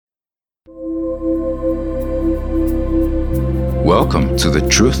Welcome to the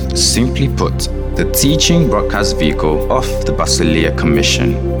Truth Simply Put, the teaching broadcast vehicle of the Basileia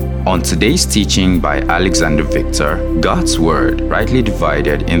Commission. On today's teaching by Alexander Victor, God's Word rightly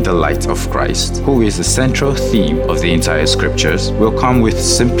divided in the light of Christ, who is the central theme of the entire scriptures, will come with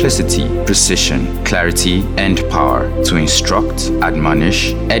simplicity, precision, clarity, and power to instruct,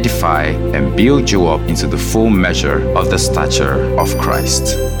 admonish, edify, and build you up into the full measure of the stature of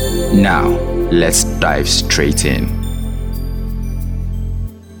Christ. Now, let's dive straight in.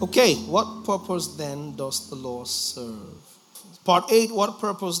 Okay, what purpose then does the law serve? Part 8, what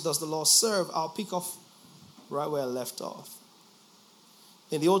purpose does the law serve? I'll pick off right where I left off.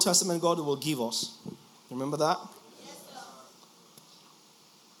 In the Old Testament, God will give us. Remember that? Yes, sir.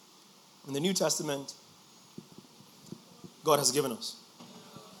 In the New Testament, God has given us.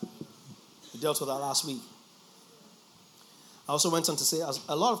 We dealt with that last week. I also went on to say,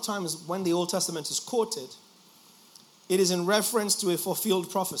 a lot of times when the Old Testament is quoted, it is in reference to a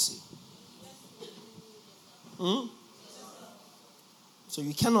fulfilled prophecy. So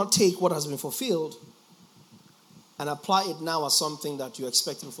you cannot take what has been fulfilled and apply it now as something that you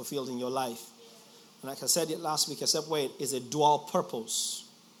expect to be fulfilled in your life. And like I said it last week, except where it is a dual purpose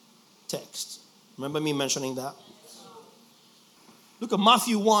text. Remember me mentioning that? Look at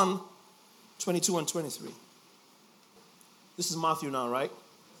Matthew 1, 22 and 23. This is Matthew now, right?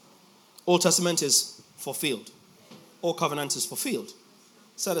 Old Testament is fulfilled. All covenant is fulfilled.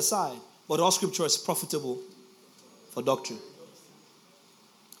 Set aside. But all scripture is profitable for doctrine.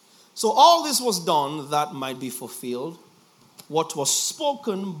 So all this was done that might be fulfilled. What was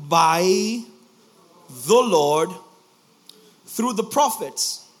spoken by the Lord through the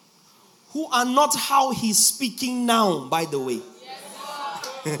prophets, who are not how he's speaking now, by the way.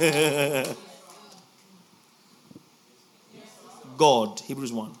 Yes, God,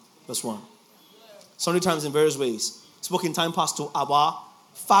 Hebrews 1, verse 1. So many times in various ways. Spoke in time past to our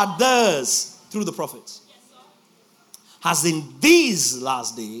fathers through the prophets. Has in these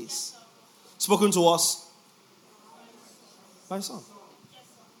last days spoken to us by the Son.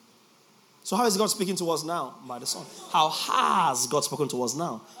 So how is God speaking to us now? By the Son. How has God spoken to us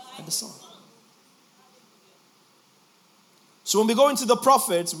now? By the Son. So when we go into the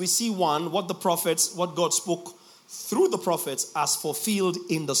prophets, we see what God spoke through the prophets as fulfilled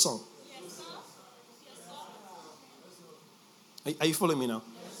in the Son. Are you following me now?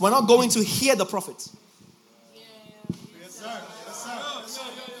 Yes, we're not going to hear the prophets. Yes, sir. Yes, sir.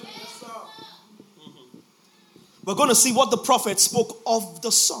 Yes, sir. We're going to see what the prophet spoke of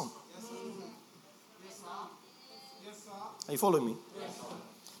the Son. Yes, sir. Yes, sir. Are you following me? Yes, sir.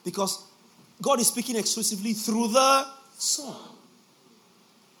 Because God is speaking exclusively through the Son.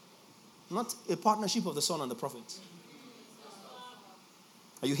 Not a partnership of the Son and the prophets.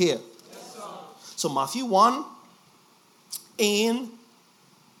 Are you here? Yes, sir. So Matthew 1 in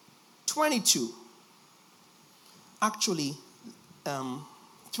 22. Actually,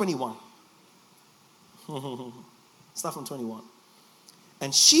 21. Start from 21.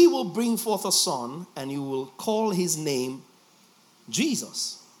 And she will bring forth a son, and you will call his name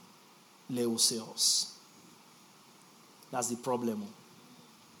Jesus. Leoseos. That's the problem.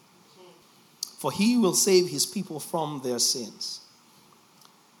 For he will save his people from their sins.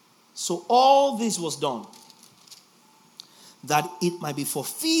 So all this was done, that it might be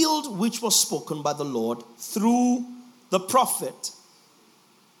fulfilled which was spoken by the Lord through the prophet,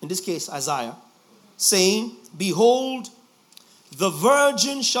 in this case Isaiah, saying, Behold, the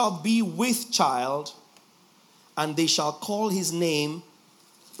virgin shall be with child, and they shall call his name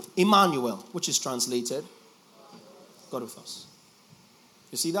Emmanuel, which is translated, God with us.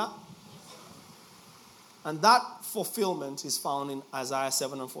 You see that? And that fulfillment is found in Isaiah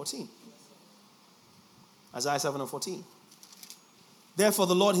 7 and 14. Isaiah 7 and 14. Therefore,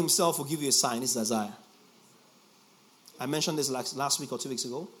 the Lord himself will give you a sign. This is Isaiah. I mentioned this last week or 2 weeks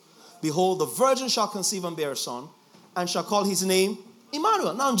ago. Behold, the virgin shall conceive and bear a son, and shall call his name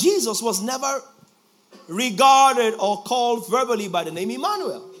Emmanuel. Now, Jesus was never regarded or called verbally by the name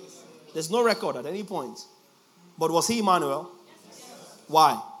Emmanuel. There's no record at any point. But was he Emmanuel?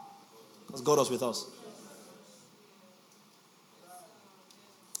 Why? Because God was with us.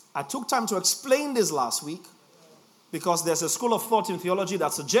 I took time to explain this last week, because there's a school of thought in theology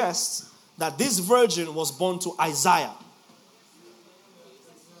that suggests that this virgin was born to Isaiah,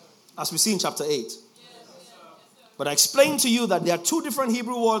 as we see in chapter 8. But I explained to you that there are two different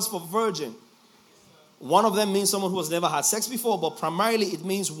Hebrew words for virgin. One of them means someone who has never had sex before, but primarily it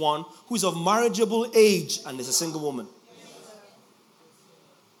means one who is of marriageable age and is a single woman.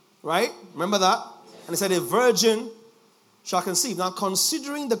 Right? Remember that? And it said a virgin shall conceive. Now,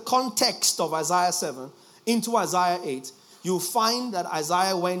 considering the context of Isaiah 7 into Isaiah 8, you find that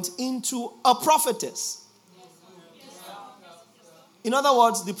Isaiah went into a prophetess. In other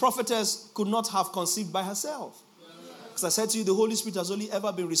words, the prophetess could not have conceived by herself. Because I said to you, the Holy Spirit has only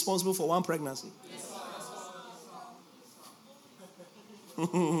ever been responsible for one pregnancy.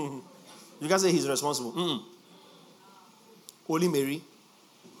 You can say he's responsible. Holy Mary.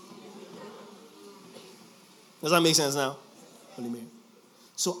 Does that make sense now? Holy Mary.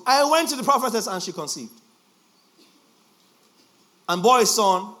 So I went to the prophetess and she conceived. And boy,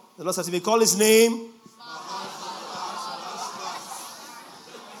 son, the Lord said to me, call his name.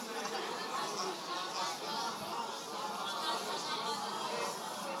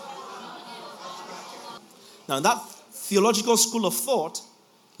 Now that theological school of thought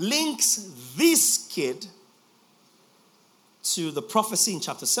links this kid to the prophecy in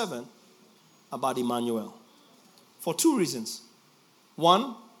chapter 7 about Emmanuel. For two reasons.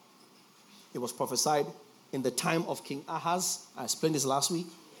 One, it was prophesied in the time of King Ahaz. I explained this last week.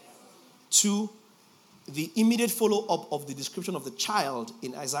 Two, the immediate follow-up of the description of the child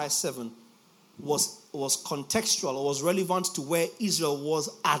in Isaiah 7 was contextual or was relevant to where Israel was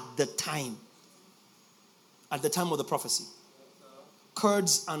at the time of the prophecy.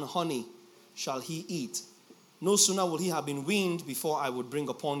 Curds and honey shall he eat. No sooner will he have been weaned before I would bring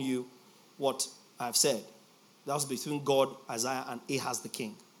upon you what I have said. That was between God, Isaiah, and Ahaz the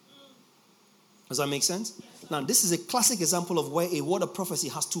king. Does that make sense? Now, this is a classic example of where a word of prophecy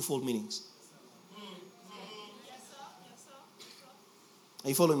has twofold meanings. Are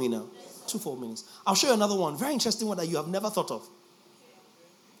you following me now? Twofold meanings. I'll show you another one. Very interesting one that you have never thought of.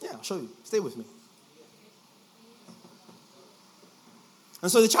 Yeah, I'll show you. Stay with me.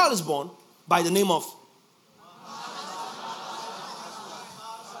 And so the child is born by the name of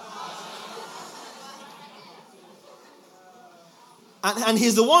and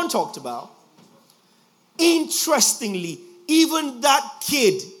he's the one talked about. Interestingly, even that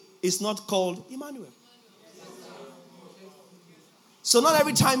kid is not called Emmanuel. So not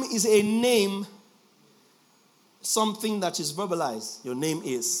every time is a name something that is verbalized. Your name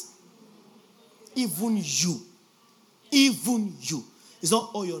is. Even you. Even you. It's not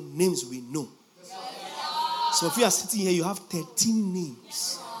all your names we know. So if you are sitting here, you have 13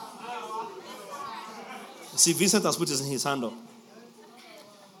 names. See, Vincent has put his hand up.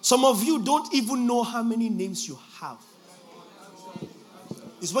 Some of you don't even know how many names you have.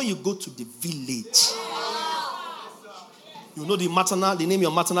 It's when you go to the village. You know the name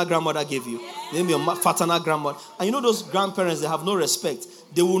your maternal grandmother gave you. The name your paternal grandmother. And you know those grandparents, they have no respect.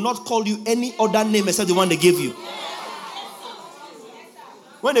 They will not call you any other name except the one they gave you.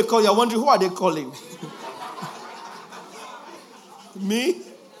 When they call you, you're wondering, who are they calling? Me?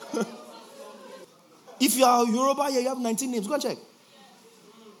 If you are Yoruba, you have 19 names. Go and check.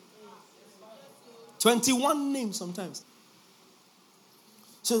 21 names sometimes.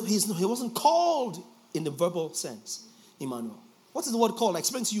 So he wasn't called in the verbal sense, Emmanuel. What is the word called? I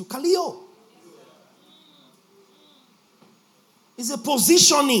explain to you. Kaleo. It's a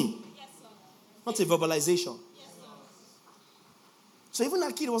positioning, not a verbalization. So even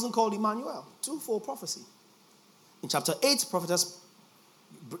that kid wasn't called Emmanuel. Twofold prophecy. In chapter 8, prophetess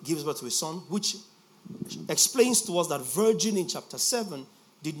gives birth to a son, which explains to us that virgin in chapter 7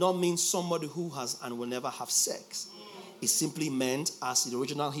 did not mean somebody who has and will never have sex. It simply meant, as the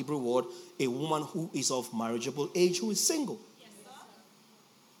original Hebrew word, a woman who is of marriageable age, who is single.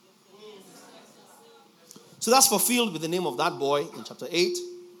 So that's fulfilled with the name of that boy in chapter 8,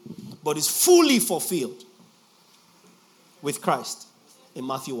 but is fully fulfilled with Christ in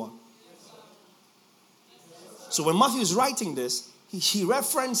Matthew 1. So when Matthew is writing this, he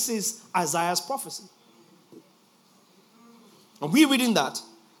references Isaiah's prophecy. And we reading that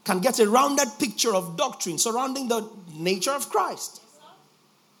can get a rounded picture of doctrine surrounding the nature of Christ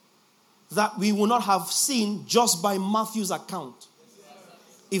that we will not have seen just by Matthew's account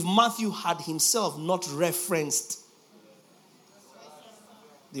if Matthew had himself not referenced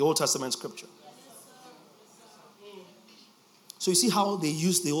the Old Testament scripture. So you see how they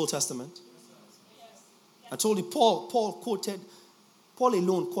use the Old Testament? I told you Paul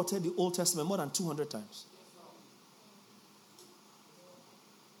alone quoted the Old Testament more than 200 times.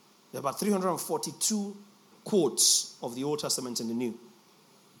 There are about 342 quotes of the Old Testament in the New.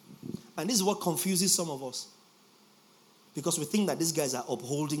 And this is what confuses some of us. Because we think that these guys are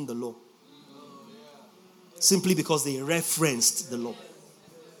upholding the law. Simply because they referenced the law.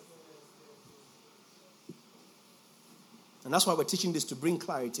 And that's why we're teaching this, to bring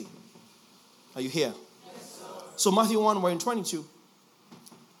clarity. Are you here? Yes, so Matthew 1, we're in 22.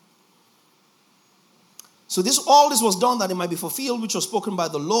 So all this was done that it might be fulfilled, which was spoken by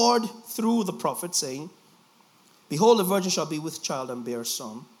the Lord through the prophet, saying, Behold, the virgin shall be with child and bear a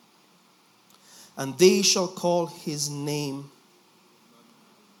son, and they shall call his name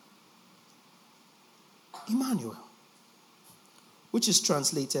Emmanuel, which is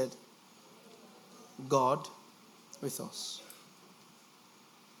translated God with us.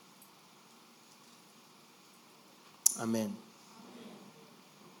 Amen.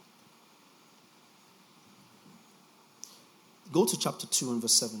 Go to chapter 2 and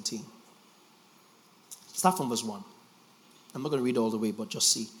verse 17. Start from verse 1. I'm not going to read all the way, but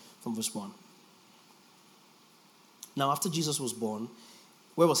just see from verse 1. Now, after Jesus was born,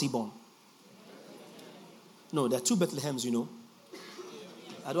 where was he born? No, there are two Bethlehems, you know.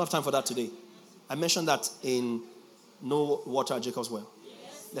 I don't have time for that today. I mentioned that in No Water at Jacob's Well.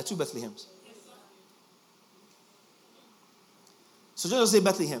 There are two Bethlehems. So just say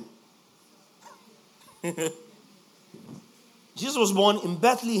Bethlehem. Jesus was born in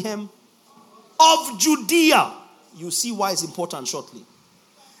Bethlehem of Judea. You see why it's important shortly.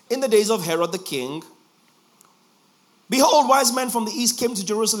 In the days of Herod the king, behold, wise men from the east came to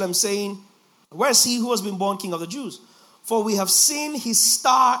Jerusalem, saying, where is he who has been born King of the Jews? For we have seen his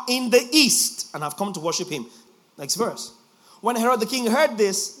star in the east and have come to worship him. Next verse. When Herod the king heard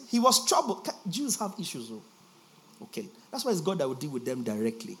this, he was troubled. Jews have issues, though. Okay. That's why it's God that will deal with them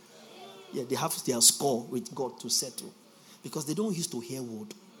directly. Yeah, they have their score with God to settle. Because they don't used to hear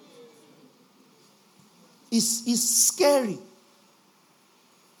word. It's scary.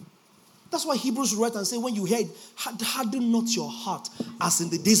 That's why Hebrews write and say, when you hear it, harden not your heart as in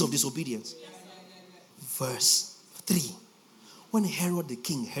the days of disobedience. Verse 3. When Herod the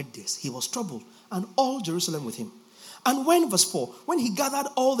king heard this, he was troubled, and all Jerusalem with him. And when, verse 4, when he gathered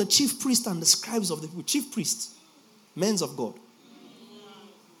all the chief priests and the scribes of the people, chief priests, men of God,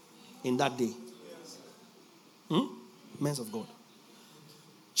 in that day. Men of God.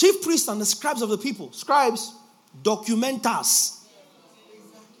 Chief priests and the scribes of the people. Scribes, documenters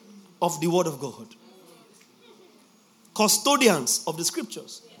of the word of God. Custodians of the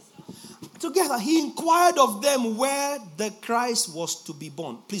scriptures. Together, he inquired of them where the Christ was to be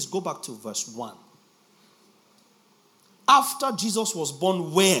born. Please go back to verse 1. After Jesus was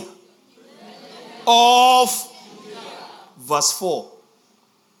born, where? Of verse 4.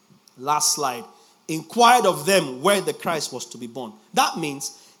 Last slide. Inquired of them where the Christ was to be born. That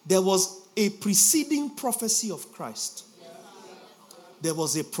means there was a preceding prophecy of Christ. There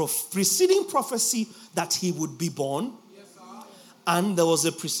was a preceding prophecy that he would be born. And there was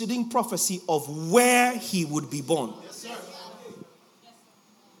a preceding prophecy of where he would be born.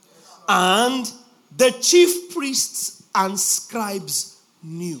 And the chief priests and scribes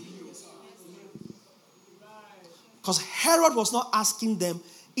knew. Because Herod was not asking them,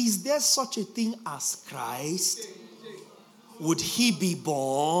 is there such a thing as Christ? Would he be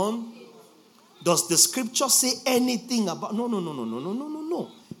born? Does the scripture say anything about... No.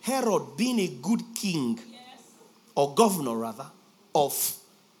 Herod, being a good king, or governor rather, of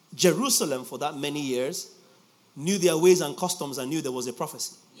Jerusalem for that many years, knew their ways and customs and knew there was a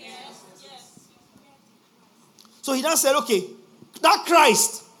prophecy. So he then said, okay, that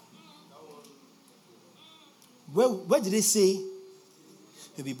Christ, where did they say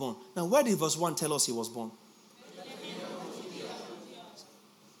he'll be born? Now, where did verse 1 tell us he was born?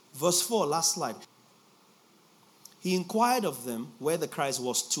 Verse 4, last slide. He inquired of them where the Christ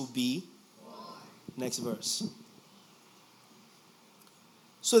was to be. Next verse.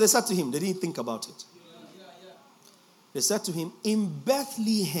 So they said to him, they didn't think about it. They said to him, in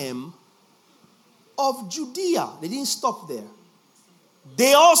Bethlehem of Judea. They didn't stop there.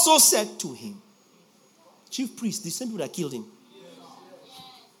 They also said to him, chief priest, the same people that killed him.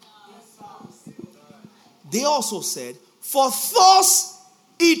 They also said, for thus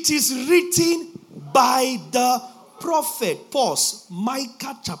it is written by the prophet. Pause.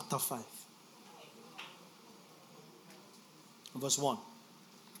 Micah chapter 5. Verse 1.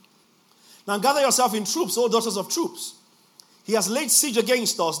 Now gather yourself in troops, O daughters of troops. He has laid siege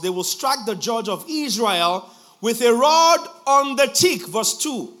against us. They will strike the judge of Israel with a rod on the cheek. Verse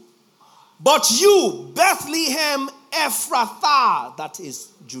 2. But you, Bethlehem Ephrathah, that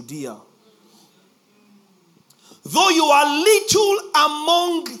is Judea, though you are little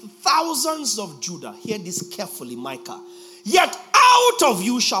among thousands of Judah, hear this carefully, Micah, yet out of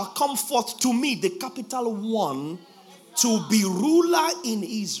you shall come forth to me the capital one to be ruler in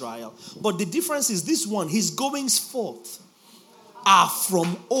Israel. But the difference is this one, his goings forth are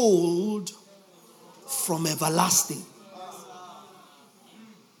from old, from everlasting.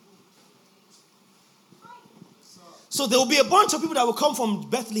 So there will be a bunch of people that will come from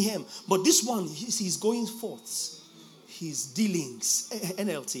Bethlehem. But this one, he's going forth. His dealings.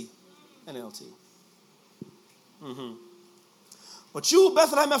 NLT. But you,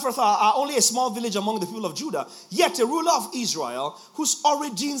 Bethlehem Ephrathah, are only a small village among the people of Judah, yet a ruler of Israel, whose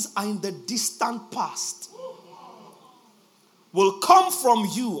origins are in the distant past, will come from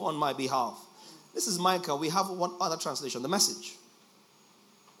you on my behalf. This is Micah. We have one other translation, the Message,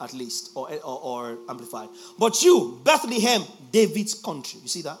 at least, or amplified. But you, Bethlehem, David's country. You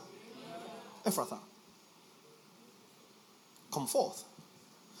see that? Ephrathah. Come forth.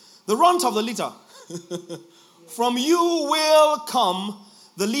 The runt of the litter. From you will come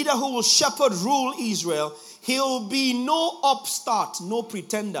the leader who will shepherd, rule Israel. He'll be no upstart, no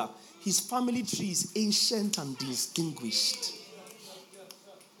pretender. His family tree is ancient and distinguished.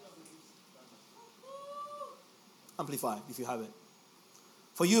 Amplified, if you have it.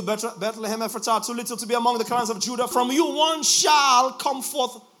 For you, Bethlehem Ephrathah, too little to be among the clans of Judah. From you one shall come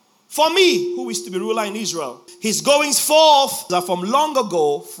forth for me, who is to be ruler in Israel. His goings forth are from long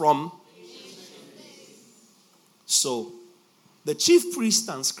ago, from... So, the chief priests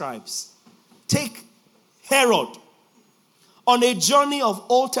and scribes take Herod on a journey of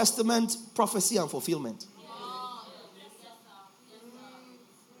Old Testament prophecy and fulfillment.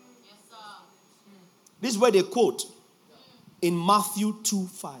 This is where they quote in Matthew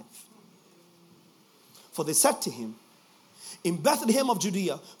 2:5. For they said to him, in Bethlehem of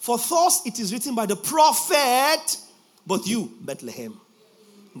Judea, for thus it is written by the prophet, but you, Bethlehem,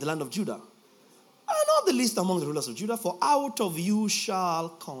 in the land of Judah, are not the least among the rulers of Judah, for out of you shall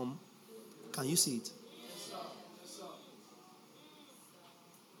come. Can you see it? Yes, sir. Yes, sir.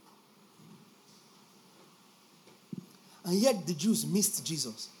 And yet the Jews missed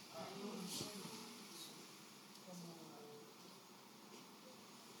Jesus.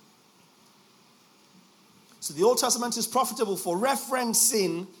 So the Old Testament is profitable for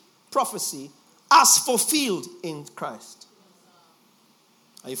referencing prophecy as fulfilled in Christ.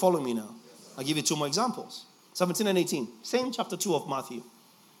 Are you following me now? I'll give you two more examples. 17 and 18. Same chapter 2 of Matthew.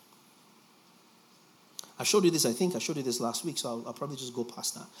 I showed you this, I think I showed you this last week, so I'll probably just go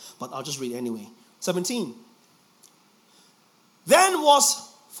past that. But I'll just read anyway. 17. Then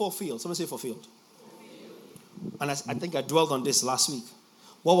was fulfilled. Someone say fulfilled. And I think I dwelled on this last week.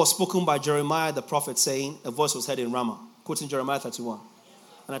 What was spoken by Jeremiah the prophet, saying, a voice was heard in Ramah, quoting Jeremiah 31.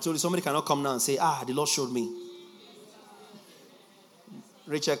 And I told you, somebody cannot come now and say, the Lord showed me.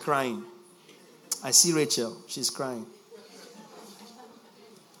 Rachel crying. I see Rachel. She's crying.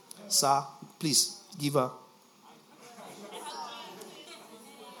 Sir, please give her.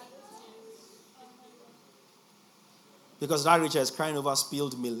 Because that Rachel is crying over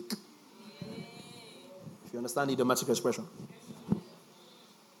spilled milk. If you understand the idiomatic expression.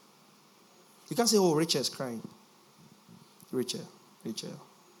 You can't say, Rachel is crying. Rachel.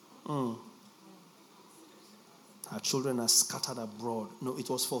 Her children are scattered abroad. No, it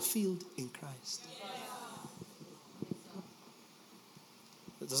was fulfilled in Christ.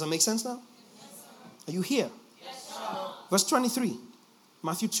 Does that make sense now? Are you here? Verse 23.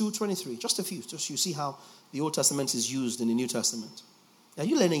 Matthew 2:23. Just a few. Just you see how the Old Testament is used in the New Testament. Are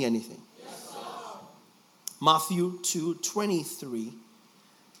you learning anything? Matthew 2:23.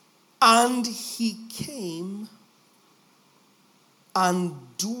 And he came and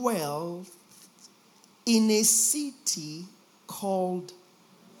dwelt in a city called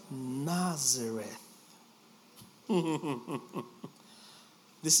Nazareth.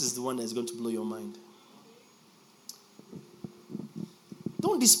 This is the one that is going to blow your mind.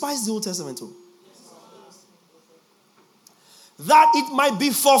 Don't despise the Old Testament. That it might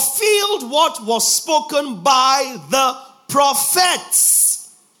be fulfilled what was spoken by the prophets.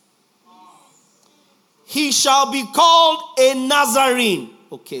 He shall be called a Nazarene.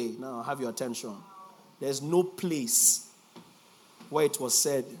 Okay, now have your attention. There's no place where it was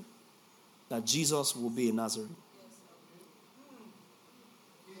said that Jesus will be a Nazarene.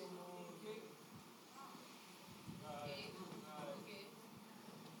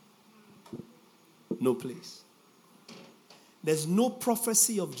 No place. There's no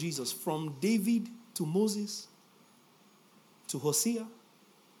prophecy of Jesus from David to Moses, to Hosea,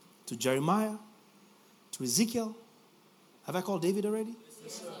 to Jeremiah, to Ezekiel. Have I called David already?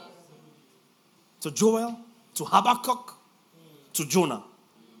 Yes, sir. To Joel, to Habakkuk, to Jonah.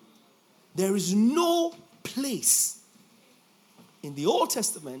 There is no place in the Old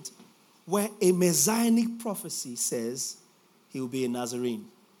Testament where a messianic prophecy says he will be a Nazarene.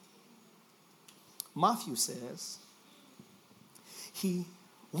 Matthew says he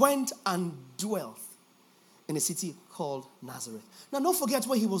went and dwelt in a city called Nazareth. Now, don't forget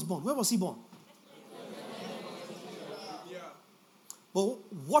where he was born. Where was he born? But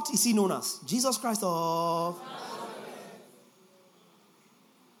what is he known as? Jesus Christ of Nazareth.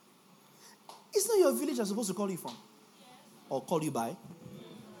 It's not your village I'm supposed to call you from or call you by.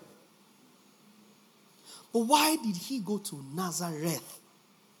 But why did he go to Nazareth?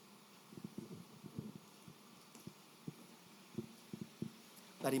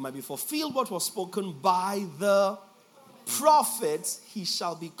 That it might be fulfilled what was spoken by the prophets, he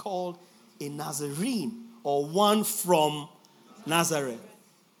shall be called a Nazarene, or one from Nazareth.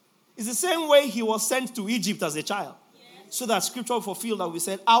 It's the same way he was sent to Egypt as a child. Yes. So that scripture fulfilled that we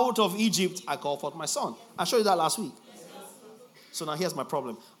said, out of Egypt I call forth my son. I showed you that last week. Yes. So now here's my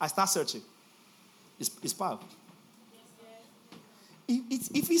problem. I start searching. It's power. Yes.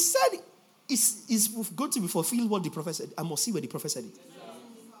 If he said it's going to be fulfilled what the prophet said, I must see where the prophet said it.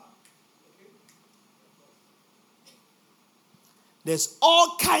 There's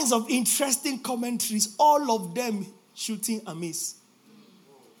all kinds of interesting commentaries, all of them shooting a miss.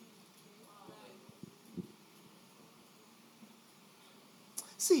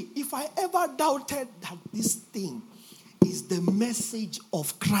 See, if I ever doubted that this thing is the message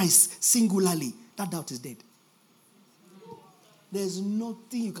of Christ singularly, that doubt is dead. There's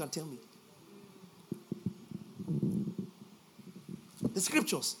nothing you can tell me. The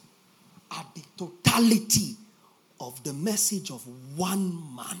scriptures are the totality of the message of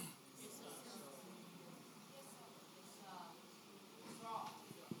one man.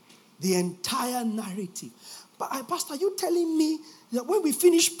 The entire narrative. But Pastor, are you telling me that when we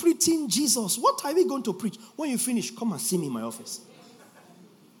finish preaching Jesus, what are we going to preach? When you finish, come and see me in my office.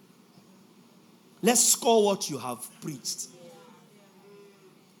 Let's score what you have preached.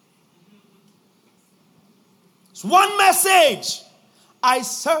 It's one message. I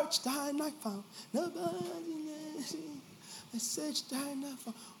searched and I found nobody. I searched and I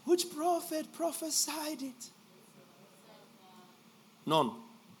found. Which prophet prophesied it? None.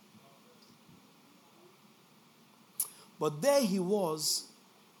 But there he was,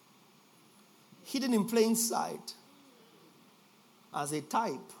 hidden in plain sight, as a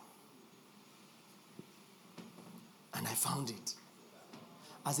type. And I found it.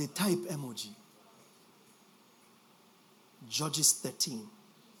 As a type emoji. Judges 13,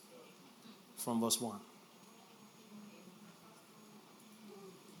 from verse 1.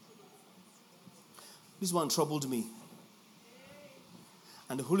 This one troubled me.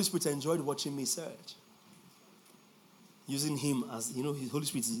 And the Holy Spirit enjoyed watching me search. Using him as, his Holy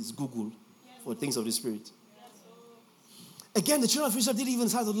Spirit is Google for things of the Spirit. Again, the children of Israel did even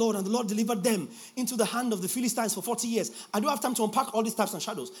inside the Lord, and the Lord delivered them into the hand of the Philistines for 40 years. I don't have time to unpack all these types and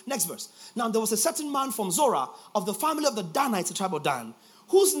shadows. Next verse. Now, there was a certain man from Zorah of the family of the Danites, the tribe of Dan,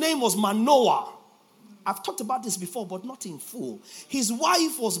 whose name was Manoah. I've talked about this before, but not in full. His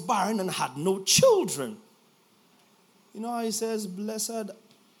wife was barren and had no children. You know how he says, blessed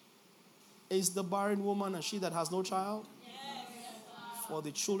is the barren woman and she that has no child? Yes. For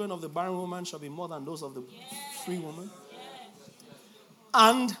the children of the barren woman shall be more than those of the free woman.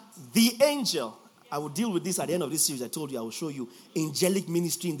 And the angel, I will deal with this at the end of this series. I told you I will show you angelic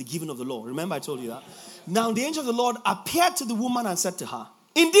ministry in the giving of the law. Remember I told you that? Now the angel of the Lord appeared to the woman and said to her,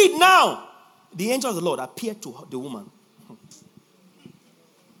 indeed now, the angel of the Lord appeared to the woman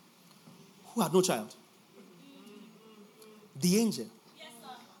who had no child. The angel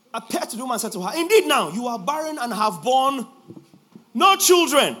appeared to the woman and said to her, indeed now, you are barren and have borne no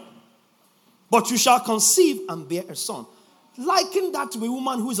children, but you shall conceive and bear a son. Liken that to a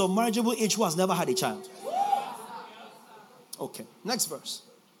woman who is of marriageable age who has never had a child. Okay, next verse.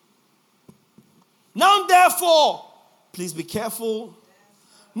 Now therefore, please be careful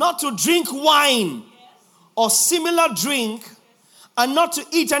not to drink wine or similar drink, and not to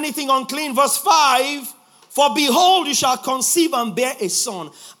eat anything unclean. Verse 5, for behold, you shall conceive and bear a son,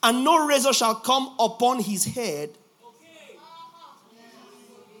 and no razor shall come upon his head.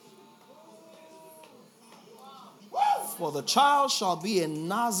 For the child shall be a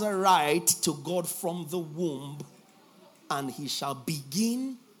Nazarite to God from the womb, and he shall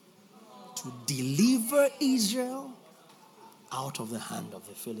begin to deliver Israel out of the hand of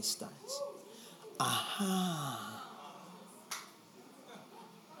the Philistines. Aha.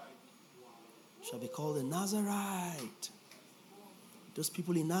 Shall be called a Nazarite. Those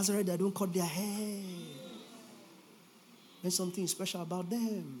people in Nazareth that don't cut their hair. There's something special about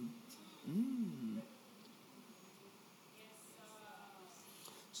them.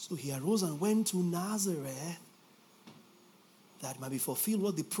 So he arose and went to Nazareth, that might be fulfilled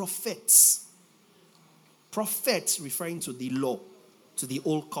what the prophets referring to the law, to the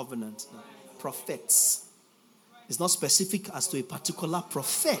old covenant. Prophets. It's not specific as to a particular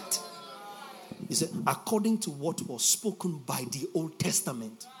prophet. He said, according to what was spoken by the Old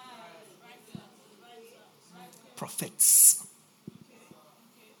Testament. Prophets.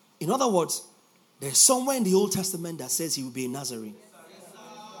 In other words, There's somewhere in the Old Testament that says he will be a Nazarene.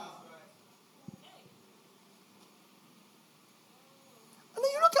 And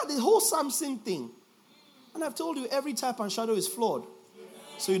then you look at the whole Samson thing. And I've told you, every type and shadow is flawed.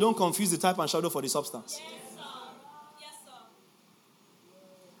 So you don't confuse the type and shadow for the substance.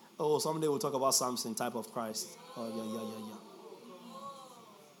 Oh, someday we'll talk about Samson, type of Christ. Oh,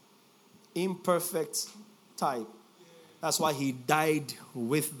 yeah. Imperfect type. That's why he died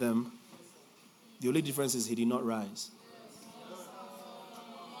with them. The only difference is he did not rise.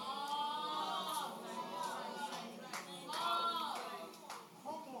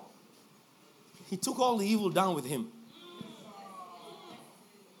 He took all the evil down with him.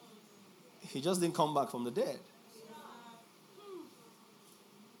 He just didn't come back from the dead.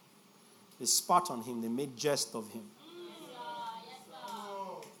 They spat on him. They made jest of him.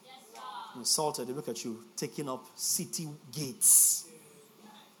 Insulted. They look at you taking up city gates.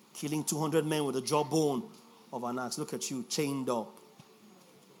 Killing 200 men with the jawbone of an axe. Look at you chained up.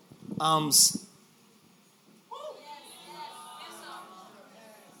 Arms.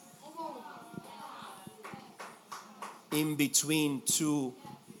 In between two.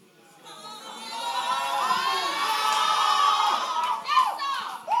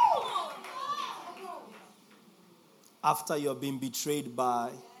 After you have been betrayed by.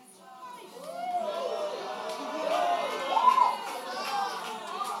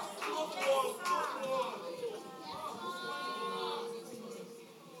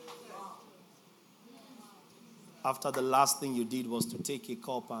 After the last thing you did was to take a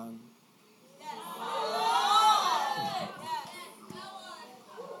cup and.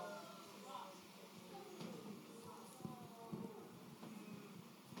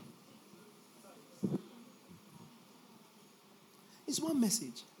 It's one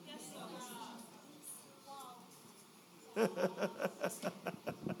message.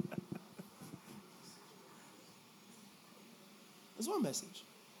 It's one message.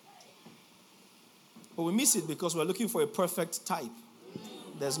 But we miss it because we're looking for a perfect type.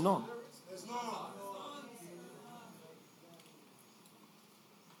 There's none.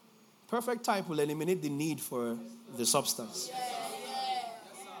 Perfect type will eliminate the need for the substance.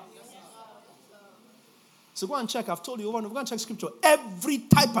 So go and check. I've told you, go and check scripture. Every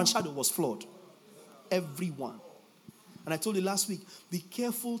type and shadow was flawed. Every one. And I told you last week, be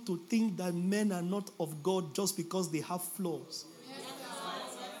careful to think that men are not of God just because they have flaws.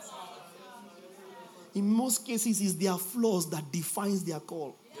 In most cases, it's their flaws that defines their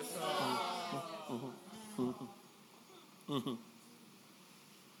call.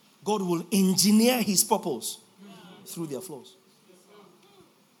 God will engineer his purpose through their flaws.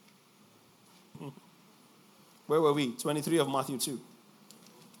 Where were we? 23 of Matthew 2.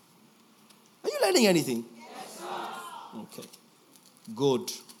 Are you learning anything? Yes, sir. Okay.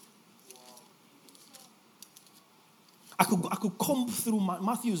 Good. I could comb through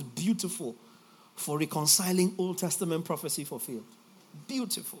Matthew is beautiful for reconciling Old Testament prophecy fulfilled.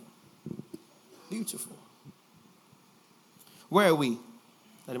 Beautiful. Beautiful. Where are we?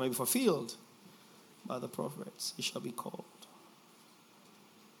 That it may be fulfilled by the prophets. It shall be called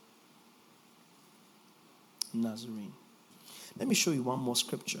Nazarene. Let me show you one more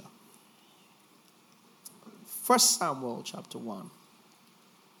scripture. 1 Samuel chapter 1.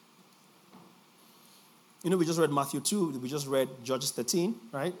 You know, we just read Matthew 2. We just read Judges 13,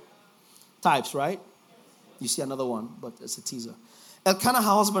 right? Types, right? You see another one, but it's a teaser. Elkanah,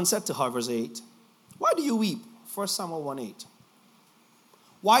 her husband, said to her, verse 8, why do you weep? 1 Samuel 1:8.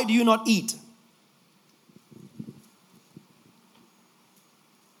 Why do you not eat?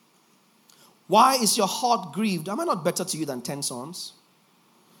 Why is your heart grieved? Am I not better to you than 10 sons?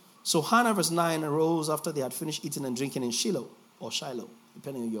 So Hannah, verse 9, arose after they had finished eating and drinking in Shiloh, or Shiloh,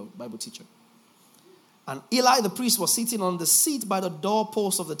 depending on your Bible teacher. And Eli the priest was sitting on the seat by the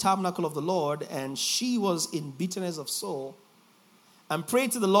doorpost of the tabernacle of the Lord, and she was in bitterness of soul, and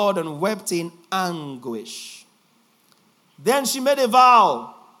prayed to the Lord and wept in anguish. Then she made a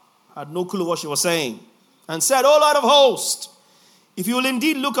vow, had no clue what she was saying, and said, O Lord of hosts, if you will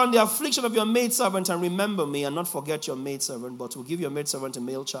indeed look on the affliction of your maidservant and remember me and not forget your maidservant, but will give your maidservant a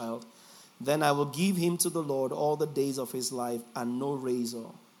male child, then I will give him to the Lord all the days of his life, and no razor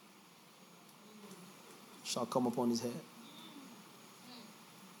shall come upon his head.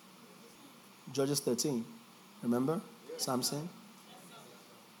 Judges 13. Remember? Samson?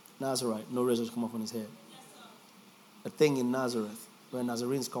 Nazarite. No razor shall come upon his head. A thing in Nazareth, where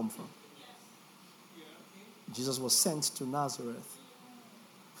Nazarenes come from. Jesus was sent to Nazareth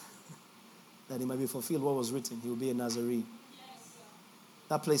that he might be fulfilled what was written. He will be a Nazarene.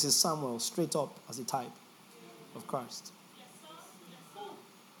 That place is Samuel, straight up as a type of Christ.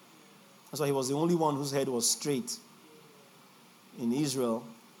 That's why he was the only one whose head was straight in Israel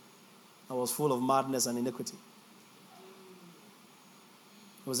and was full of madness and iniquity.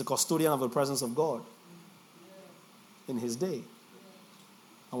 He was the custodian of the presence of God in his day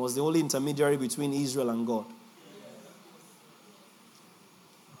and was the only intermediary between Israel and God.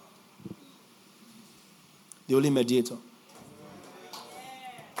 The only mediator.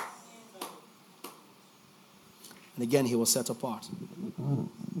 And again, he was set apart.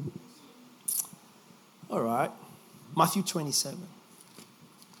 All right. Matthew 27.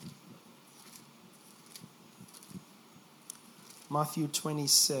 Matthew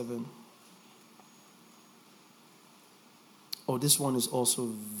 27. Oh, this one is also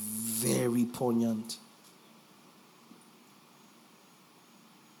very poignant.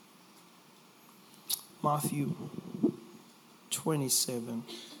 Matthew 27.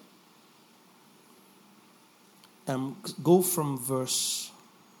 Go from verse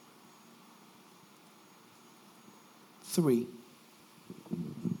 3.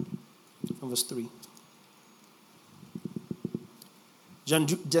 From verse 3.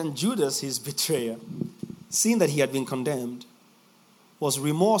 Then Judas, his betrayer, seeing that he had been condemned, was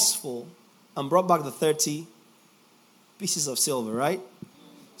remorseful and brought back the 30 pieces of silver, right?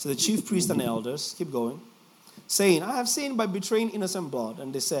 So the chief priests and elders, keep going, saying, I have sinned by betraying innocent blood.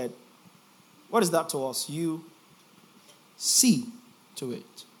 And they said, what is that to us? You see to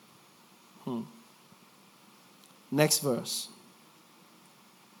it. Next verse.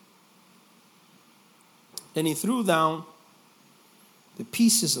 Then he threw down the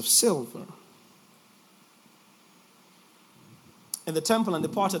pieces of silver in the temple and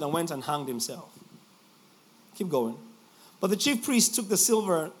departed and went and hanged himself. Keep going. But the chief priest took the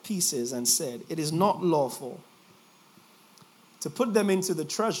silver pieces and said, it is not lawful to put them into the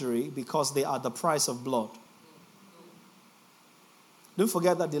treasury because they are the price of blood. Don't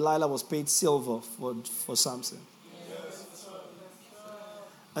forget that Delilah was paid silver for Samson.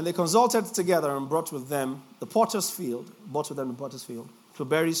 And they consulted together and brought with them the potter's field, to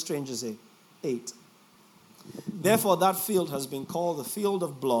bury strangers 8. Therefore that field has been called the field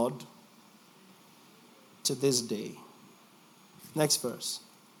of blood to this day. Next verse.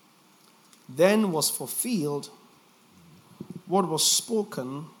 Then was fulfilled what was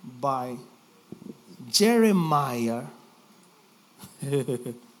spoken by Jeremiah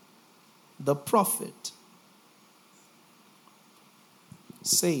the prophet,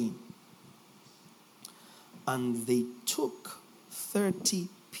 saying, and they took 30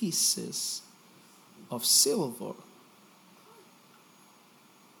 pieces of silver,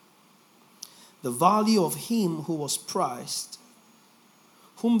 the value of him who was priced,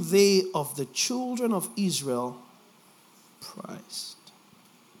 whom they of the children of Israel priced.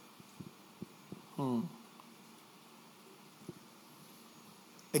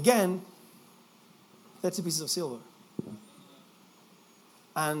 Again, 30 pieces of silver.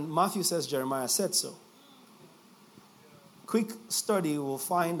 And Matthew says Jeremiah said so. Quick study will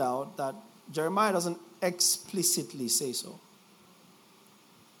find out that Jeremiah doesn't explicitly say so.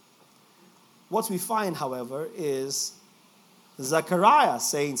 What we find, however, is Zechariah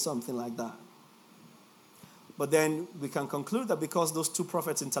saying something like that. But then we can conclude that because those two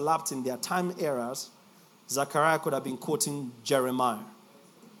prophets interlapped in their time eras, Zechariah could have been quoting Jeremiah.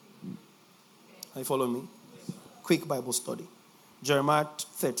 Are you following me? Quick Bible study. Jeremiah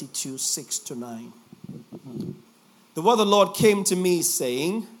 32, 6-9. The word of the Lord came to me,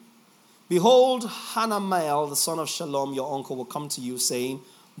 saying, behold, Hanamel, the son of Shalom, your uncle, will come to you, saying,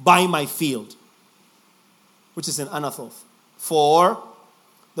 buy my field, which is in Anathoth, for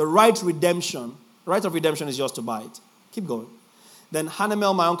the right of redemption is yours to buy it. Keep going. Then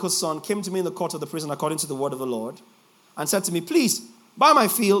Hanamel, my uncle's son, came to me in the court of the prison according to the word of the Lord, and said to me, please, buy my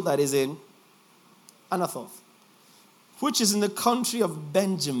field that is in Anathoth, which is in the country of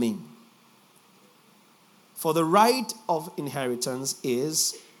Benjamin. For the right of inheritance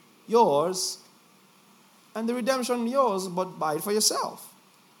is yours, and the redemption yours, but buy it for yourself.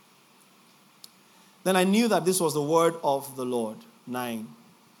 Then I knew that this was the word of the Lord. 9.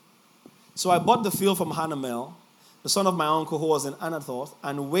 So I bought the field from Hanamel, the son of my uncle who was in Anathoth,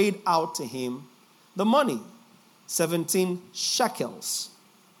 and weighed out to him the money, 17 shekels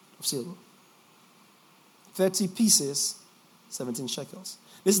of silver. 30 pieces, 17 shekels.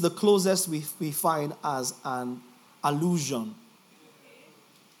 This is the closest we find as an allusion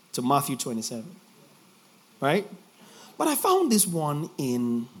to Matthew 27. Right? But I found this one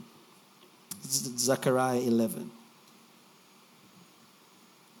in Zechariah 11.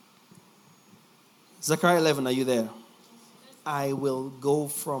 Zechariah 11, are you there? I will go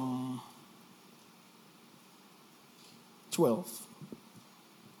from 12.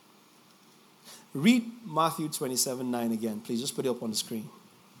 Read Matthew 27:9 again. Please just put it up on the screen.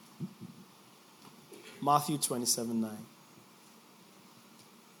 Matthew 27:9.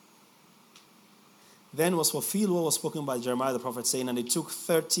 Then was fulfilled what was spoken by Jeremiah the prophet, saying, and they took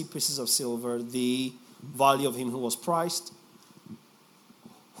 30 pieces of silver, the value of him who was priced,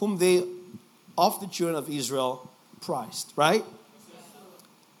 whom they of the children of Israel priced. Right?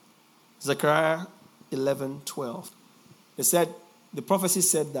 Zechariah 11:12. They said, the prophecy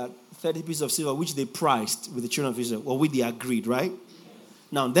said that 30 pieces of silver, which they priced with the children of Israel, or which they agreed, right?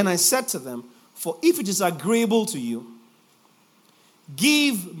 Now, then I said to them, for if it is agreeable to you,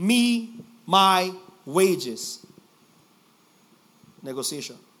 give me my wages.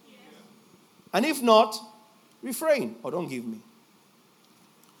 Negotiation. And if not, refrain or don't give me.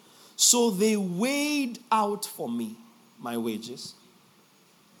 So they weighed out for me my wages.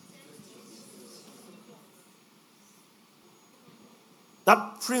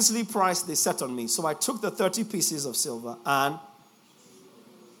 That princely price they set on me. So I took the 30 pieces of silver and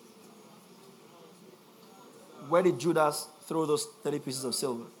where did Judas throw those 30 pieces of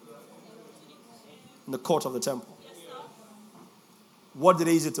silver? In the court of the temple. What did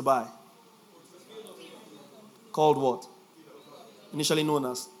they use it to buy? Called what? Initially known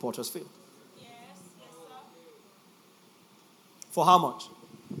as Potter's Field. For how much?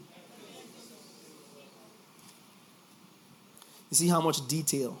 You see how much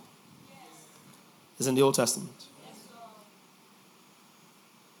detail is in the Old Testament.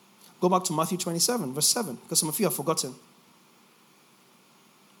 Go back to Matthew 27, verse 7, because some of you have forgotten.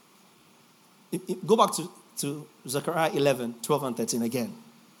 Go back to Zechariah 11, 12 and 13 again.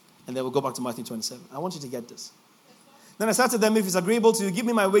 And then we'll go back to Matthew 27. I want you to get this. Then I said to them, if it's agreeable to you, give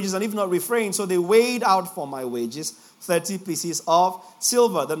me my wages, and if not, refrain. So they weighed out for my wages 30 pieces of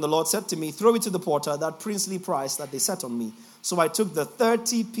silver. Then the Lord said to me, throw it to the porter, that princely price that they set on me. So I took the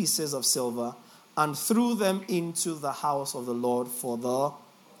 30 pieces of silver and threw them into the house of the Lord for the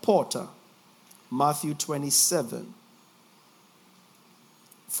porter. Matthew 27,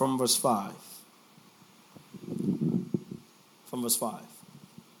 from verse 5. From verse 5.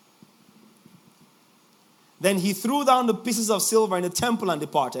 Then he threw down the pieces of silver in the temple and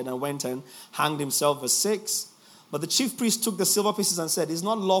departed and went and hanged himself. Verse 6. But the chief priest took the silver pieces and said, it's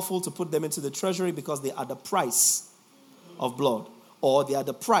not lawful to put them into the treasury because they are the price of blood, or they are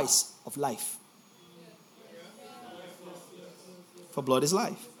the price of life. For blood is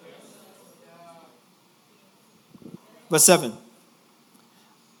life. Verse 7.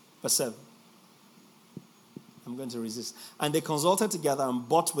 Verse 7. I'm going to resist. And they consulted together and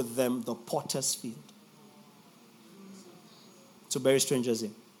bought with them the potter's field to bury strangers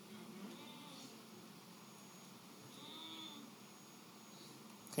in.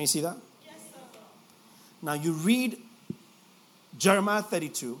 Can you see that? Yes, sir. Now you read Jeremiah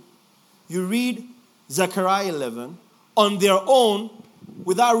 32, you read Zechariah 11 on their own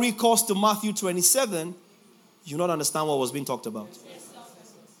without recourse to Matthew 27, you not understand what was being talked about. Yes, sir.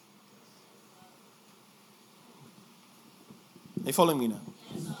 Are you following me now?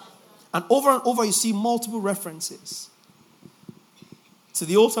 Yes, sir. And over you see multiple references to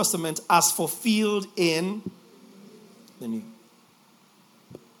the Old Testament as fulfilled in the New.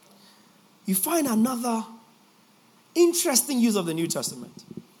 You find another interesting use of the New Testament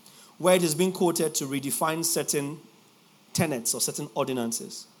where it is being quoted to redefine certain tenets or certain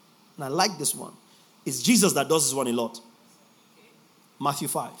ordinances. And I like this one. It's Jesus that does this one a lot. Matthew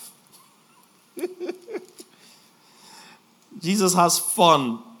 5. Jesus has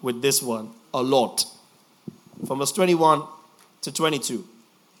fun with this one a lot. From verse 21 to 22.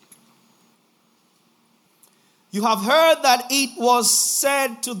 You have heard that it was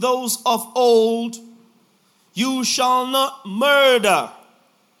said to those of old, you shall not murder.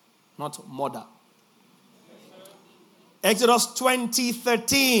 Not murder. Exodus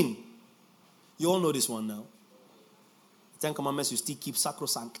 20:13. You all know this one now. The Ten Commandments you still keep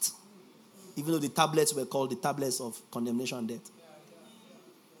sacrosanct. Even though the tablets were called the tablets of condemnation and death.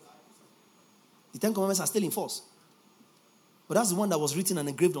 The Ten Commandments are still in force. But that's the one that was written and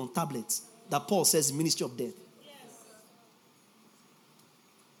engraved on tablets that Paul says is ministry of death.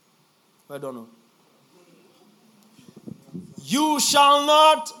 I don't know. You shall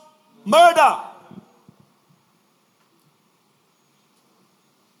not murder.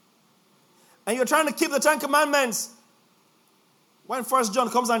 And you're trying to keep the Ten Commandments. When 1 John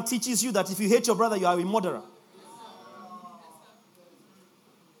comes and teaches you that if you hate your brother, you are a murderer.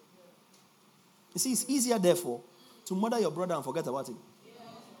 You see, it's easier, therefore, to murder your brother and forget about him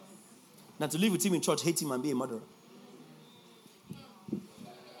than to live with him in church, hate him, and be a murderer.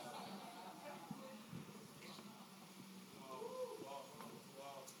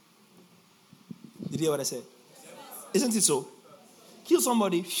 you hear what I said? Isn't it so? Kill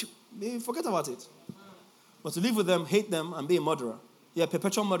somebody, forget about it. But to live with them, hate them, and be a murderer. You're a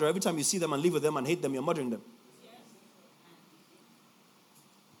perpetual murderer. Every time you see them and live with them and hate them, you're murdering them.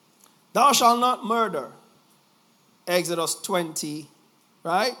 Thou shalt not murder. Exodus 20,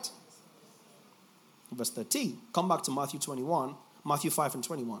 right? Verse 13. Come back to Matthew 21. Matthew 5 and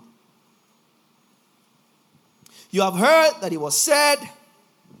 21. You have heard that it was said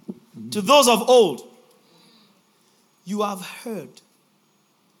to those of old. You have heard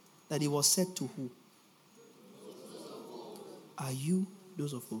that it was said to who? Are you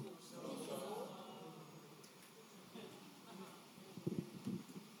those of old?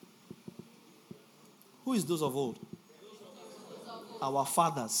 Who is those of old? Our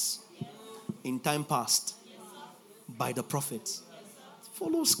fathers in time past by the prophets.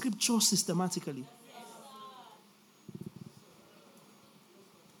 Follow scripture systematically.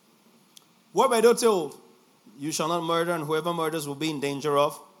 What were they told? You shall not murder, and whoever murders will be in danger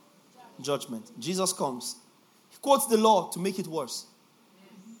of judgment. Jesus comes. He quotes the law to make it worse.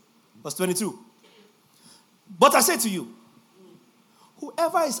 Verse 22. But I say to you,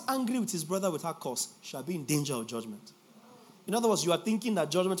 whoever is angry with his brother without cause shall be in danger of judgment. In other words, you are thinking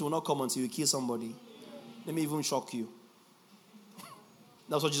that judgment will not come until you kill somebody. Let me even shock you.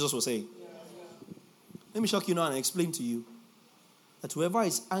 That's what Jesus was saying. Let me shock you now and explain to you that whoever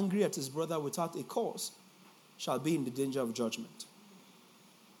is angry at his brother without a cause shall be in the danger of judgment.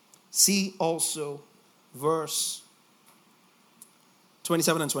 See also verse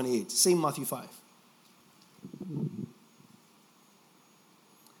 27 and 28. Same Matthew 5.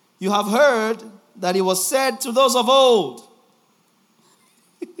 You have heard that it was said to those of old,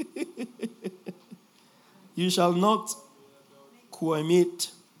 you shall not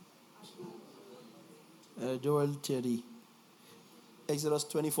commit adultery. Exodus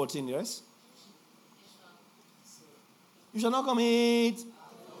 20:14, yes? You shall not commit.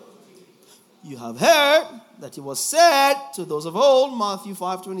 You have heard that it was said to those of old, Matthew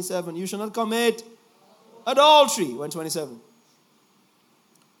 5:27, you shall not commit adultery. When 27?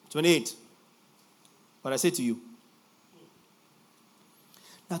 28. But I say to you,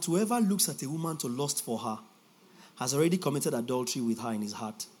 that whoever looks at a woman to lust for her has already committed adultery with her in his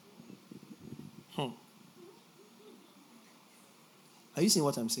heart. Are you seeing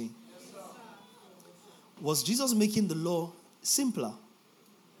what I'm saying? Yes, was Jesus making the law simpler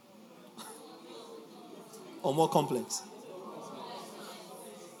or more complex?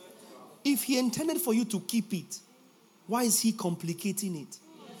 If he intended for you to keep it, why is he complicating it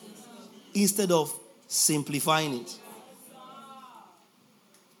instead of simplifying it?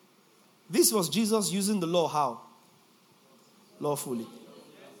 This was Jesus using the law how? Lawfully.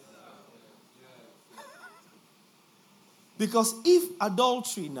 Because if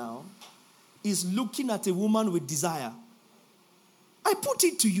adultery now is looking at a woman with desire, I put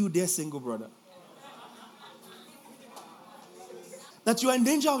it to you, dear single brother, that you are in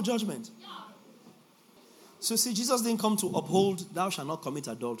danger of judgment. So see, Jesus didn't come to uphold, thou shalt not commit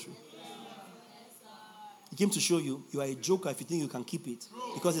adultery. He came to show you, you are a joker if you think you can keep it.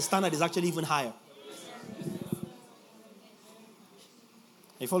 Because the standard is actually even higher.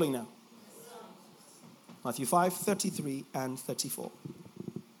 Are you following now? Matthew 5:33 and 34.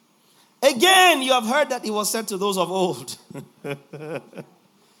 Again, you have heard that it was said to those of old,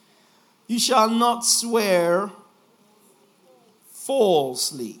 you shall not swear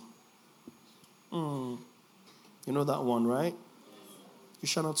falsely. You know that one, right? You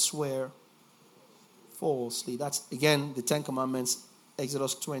shall not swear falsely. That's, again, the Ten Commandments,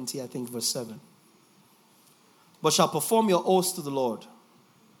 Exodus 20, I think, verse 7. But shall perform your oaths to the Lord.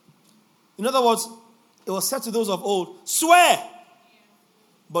 In other words, it was said to those of old, swear,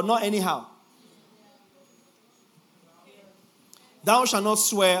 but not anyhow. Thou shalt not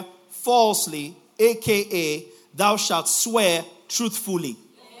swear falsely, a.k.a. thou shalt swear truthfully.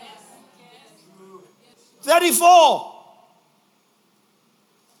 34.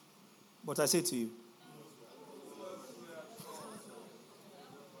 But I say to you,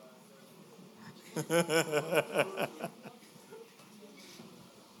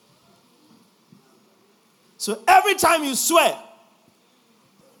 so every time you swear,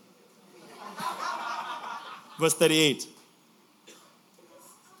 verse 38,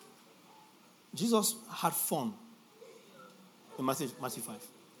 Jesus had fun in Matthew 5.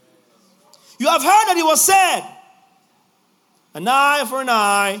 You have heard that it was said, an eye for an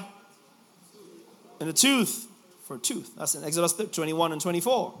eye, and a tooth for a tooth. That's in Exodus 21 and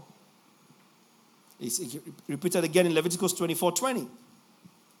 24. It's repeated again in Leviticus 24:20.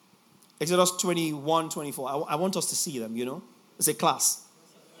 Exodus 21:24. I want us to see them, you know. It's a class.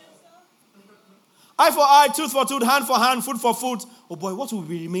 Eye for eye, tooth for tooth, hand for hand, foot for foot. Oh boy, what will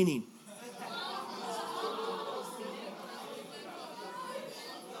be remaining?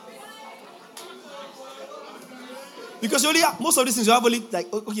 Because you only have, most of these things you have only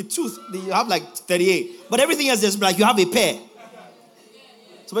like, okay, tooth, you have like 38. But everything else is like you have a pair.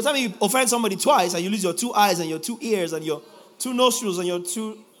 So by the time you offend somebody twice and you lose your 2 eyes and your 2 ears and your 2 nostrils and your 2,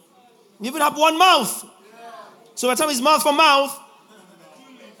 you even have 1 mouth. So by the time it's mouth for mouth,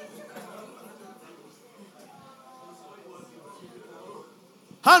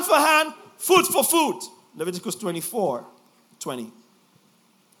 hand for hand, foot for foot. Leviticus 24:20.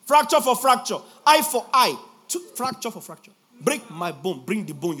 Fracture for fracture, eye for eye. Fracture for fracture. Break my bone. Bring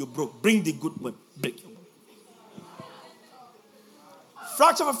the bone you broke. Bring the good one. Break your bone.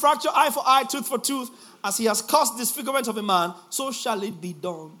 Fracture for fracture, eye for eye, tooth for tooth. As he has caused disfigurement of a man, so shall it be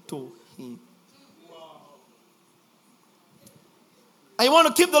done to him. And you want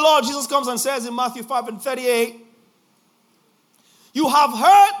to keep the law, Jesus comes and says in Matthew 5:38, you have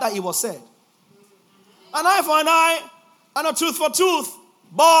heard that it was said, an eye for an eye and a tooth for tooth.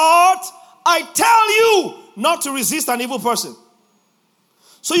 But I tell you not to resist an evil person.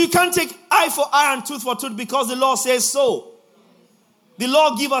 So you can't take eye for eye and tooth for tooth because the law says so. The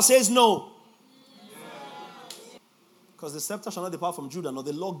lawgiver says no. Because the scepter shall not depart from Judah, nor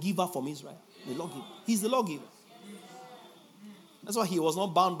the lawgiver from Israel. The lawgiver. He's the lawgiver. That's why he was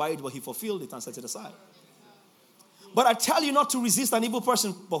not bound by it, but he fulfilled it and set it aside. But I tell you not to resist an evil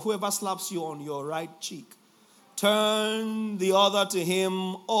person, but whoever slaps you on your right cheek, turn the other to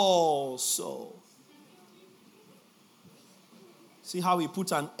him also. See how he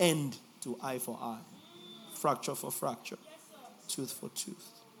put an end to eye for eye, fracture for fracture, tooth for tooth.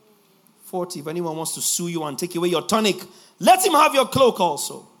 40, if anyone wants to sue you and take away your tunic, let him have your cloak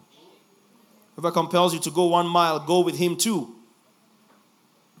also. Whoever compels you to go 1 mile, go with him too.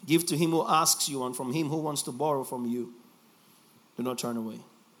 Give to him who asks you, and from him who wants to borrow from you, do not turn away.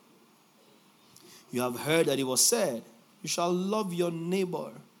 You have heard that it was said, you shall love your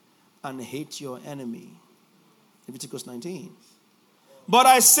neighbor and hate your enemy. Leviticus 19. But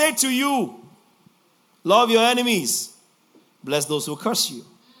I say to you, love your enemies. Bless those who curse you.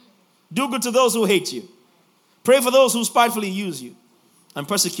 Do good to those who hate you. Pray for those who spitefully use you and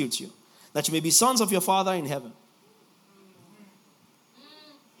persecute you, that you may be sons of your Father in heaven.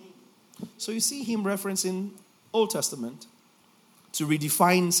 So you see him referencing Old Testament to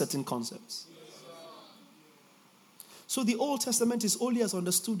redefine certain concepts. So the Old Testament is only as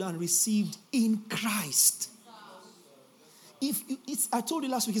understood and received in Christ. I told you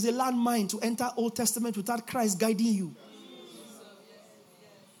last week, it's a landmine to enter Old Testament without Christ guiding you.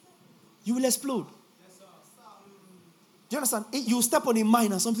 You will explode. Do you understand? You step on a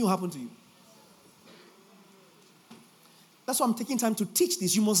mine and something will happen to you. That's why I'm taking time to teach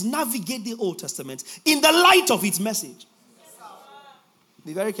this. You must navigate the Old Testament in the light of its message.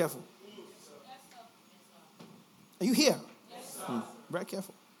 Be very careful. Are you here? Very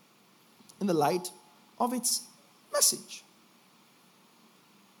careful. In the light of its message.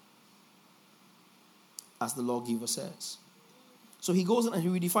 As the lawgiver says. So he goes in and he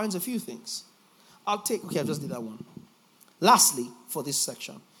redefines a few things. I just did that one. Lastly, for this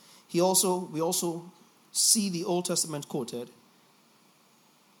section, we also see the Old Testament quoted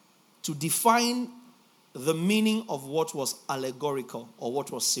to define the meaning of what was allegorical or what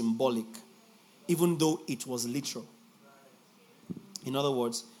was symbolic, even though it was literal. In other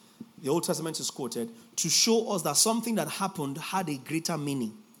words, the Old Testament is quoted to show us that something that happened had a greater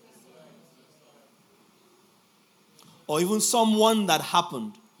meaning. Or even someone that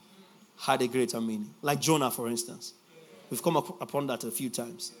happened had a greater meaning. Like Jonah, for instance. We've come upon that a few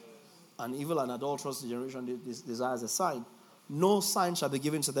times. An evil and adulterous generation desires a sign. No sign shall be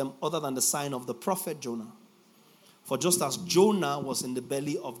given to them other than the sign of the prophet Jonah. For just as Jonah was in the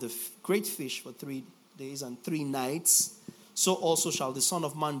belly of the great fish for 3 days and 3 nights, so also shall the Son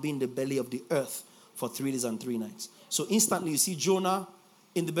of Man be in the belly of the earth for 3 days and 3 nights. So instantly you see Jonah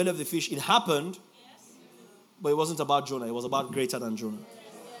in the belly of the fish. It happened, but it wasn't about Jonah. It was about greater than Jonah.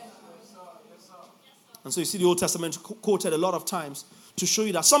 And so you see the Old Testament quoted a lot of times to show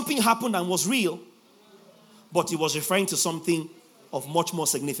you that something happened and was real, but it was referring to something of much more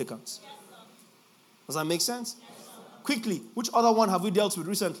significance. Does that make sense? Quickly, which other one have we dealt with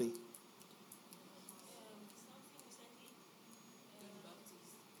recently?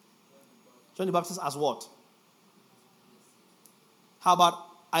 John the Baptist as what? How about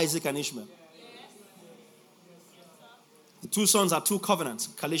Isaac and Ishmael? The 2 sons are 2 covenants,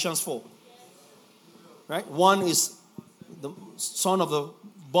 Galatians 4. Right? One is the son of the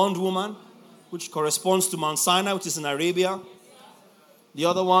bondwoman, which corresponds to Mount Sinai, which is in Arabia. The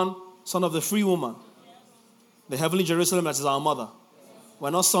other one, son of the free woman, The heavenly Jerusalem that is our mother.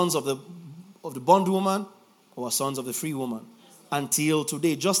 We're not sons of the bondwoman or sons of the free woman. Until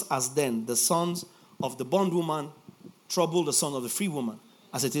today, just as then, the sons of the bondwoman troubled the son of the free woman,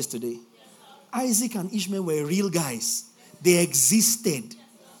 as it is today. Isaac and Ishmael were real guys. They existed.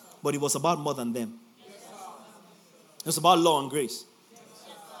 But it was about more than them. It was about law and grace.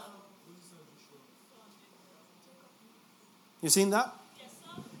 You seen that?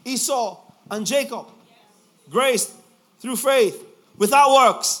 Esau and Jacob. Grace through faith. Without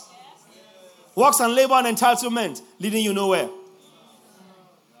works. Works and labor and entitlement. Leading you nowhere.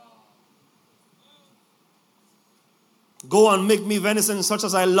 Go and make me venison such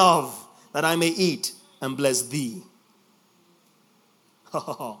as I love, that I may eat and bless thee.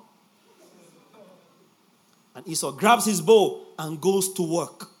 And Esau grabs his bow and goes to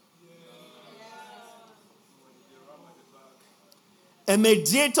work. A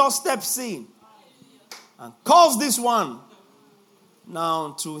mediator steps in and calls this one.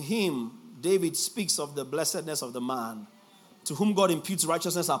 Now to him, David speaks of the blessedness of the man to whom God imputes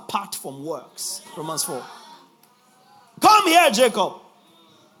righteousness apart from works. Romans 4. Come here, Jacob.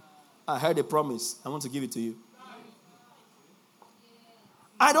 I heard a promise. I want to give it to you.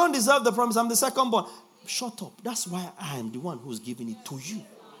 I don't deserve the promise. I'm the second born. Shut up. That's why I am the one who's giving it to you.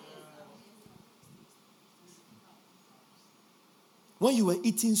 When you were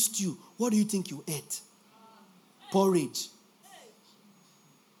eating stew, what do you think you ate? Porridge.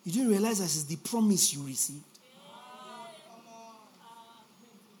 You didn't realize that is the promise you received.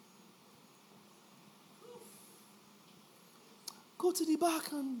 Go to the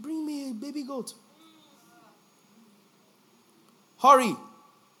back and bring me a baby goat. Hurry.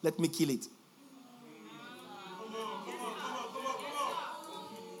 Let me kill it.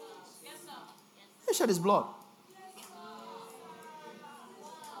 He shed his blood.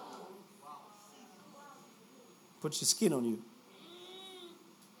 Put your skin on you.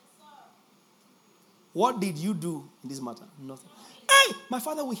 What did you do in this matter? Nothing. Hey, my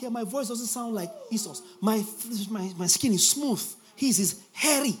father will hear my voice doesn't sound like Esau's. My skin is smooth. His is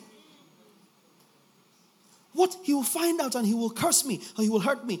hairy. What? He will find out and he will curse me or he will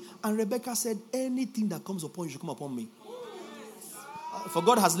hurt me. And Rebecca said, anything that comes upon you should come upon me. For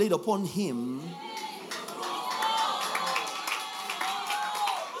God has laid upon him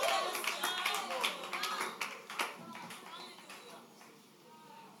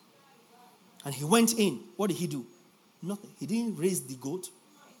and he went in. What did he do? Nothing. He didn't raise the goat.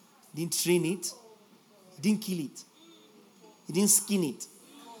 He didn't train it. He didn't kill it. He didn't skin it.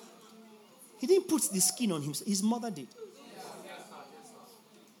 He didn't put the skin on himself. His mother did.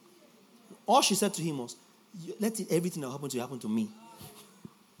 All she said to him was, let everything that happened to you happen to me.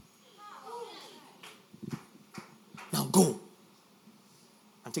 Now go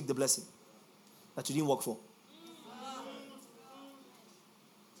and take the blessing that you didn't work for.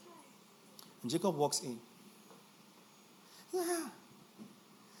 And Jacob walks in. Yeah.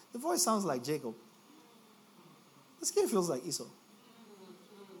 The voice sounds like Jacob. The skin feels like Esau.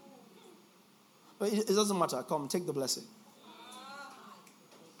 But it doesn't matter. Come, take the blessing.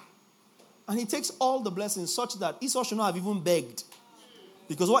 And he takes all the blessings such that Esau should not have even begged.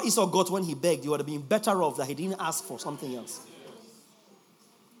 Because what Esau got when he begged, he would have been better off that he didn't ask for something else.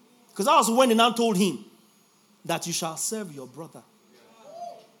 Because that was when they now told him that you shall serve your brother.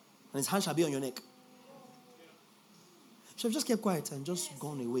 And his hand shall be on your neck. He should have just kept quiet and just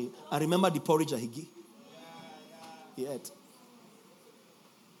gone away. And remember the porridge that he ate.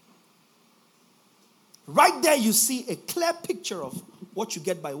 Right there you see a clear picture of what you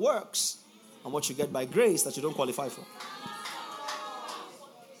get by works and what you get by grace that you don't qualify for.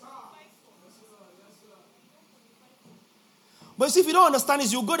 But you see, if you don't understand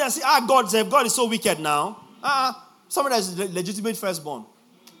this, you go there and say, God is so wicked now. Somebody that is legitimate firstborn.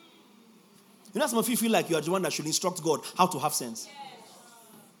 You know, some of you feel like you are the one that should instruct God how to have sense.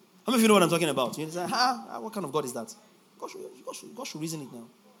 How many of you know what I'm talking about? You say, what kind of God is that? God should reason it now.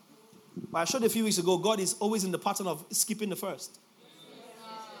 But I showed a few weeks ago, God is always in the pattern of skipping the first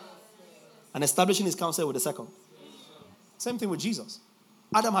and establishing his counsel with the second. Same thing with Jesus.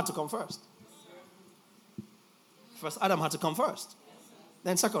 Adam had to come first. First, Adam had to come first.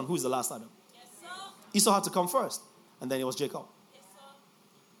 Then second, who is the last Adam? Esau had to come first, and then it was Jacob.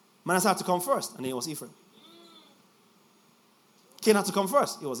 Manasseh had to come first, and then it was Ephraim. Cain had to come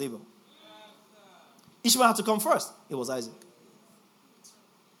first, it was Abel. Ishmael had to come first, it was Isaac.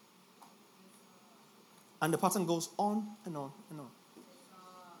 And the pattern goes on and on and on.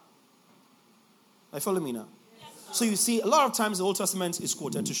 Are you following me now? So you see, a lot of times the Old Testament is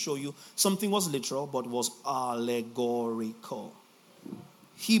quoted to show you something was literal but was allegorical.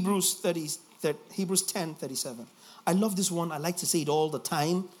 Hebrews Hebrews 10:37. I love this one. I like to say it all the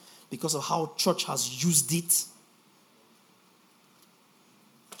time because of how church has used it.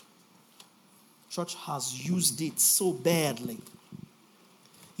 Church has used it so badly.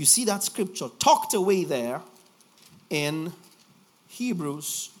 You see that scripture tucked away there in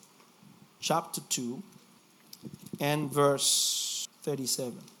Hebrews chapter 2 and verse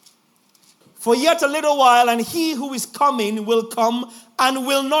 37. For yet a little while, and he who is coming will come and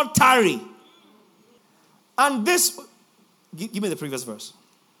will not tarry. And this, give me the previous verse.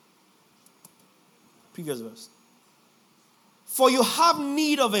 Previous verse. For you have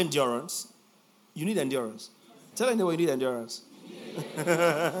need of endurance. You need endurance. Tell anyone you need endurance.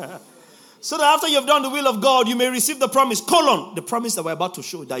 So that after you've done the will of God, you may receive the promise. The promise that we're about to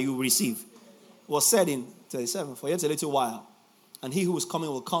show that you will receive was said in 37. For yet a little while, and he who is coming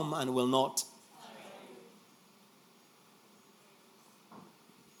will come and will not.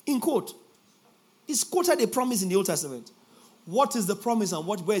 In quote, it's quoted a promise in the Old Testament. What is the promise and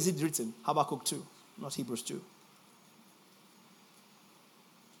where is it written? Habakkuk 2, not Hebrews 2.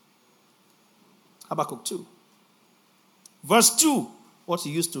 Habakkuk 2. Verse 2, what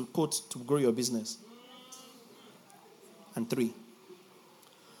you used to quote to grow your business. And 3.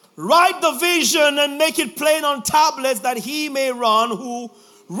 Write the vision and make it plain on tablets that he may run who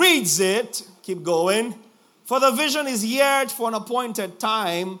reads it. Keep going. For the vision is yet for an appointed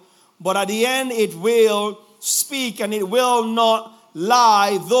time, but at the end it will speak and it will not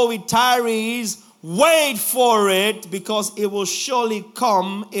lie. Though it tarries, wait for it, because it will surely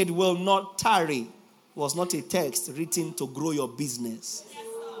come. It will not tarry. Was not a text written to grow your business.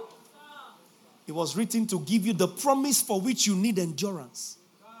 It was written to give you the promise for which you need endurance.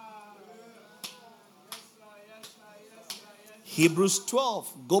 Hebrews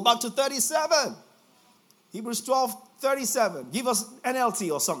 12. Go back to 37. Hebrews 12:37. Give us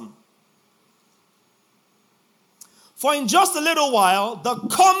NLT or something. For in just a little while, the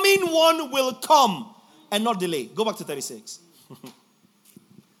coming one will come and not delay. Go back to 36.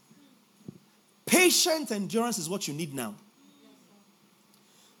 Patient endurance is what you need now.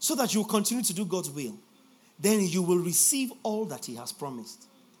 So that you will continue to do God's will. Then you will receive all that he has promised.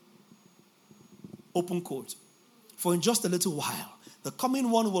 Open quote. For in just a little while, the coming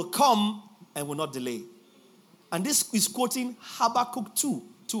one will come and will not delay. And this is quoting Habakkuk 2,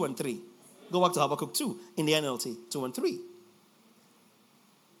 2 and 3. Go back to Habakkuk 2 in the NLT, 2 and 3.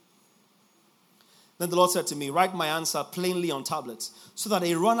 Then the Lord said to me, write my answer plainly on tablets so that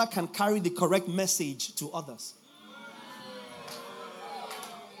a runner can carry the correct message to others.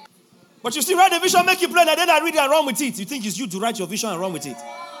 But you still write the vision, make it plain, and then I read it and run with it. You think it's you to write your vision and run with it.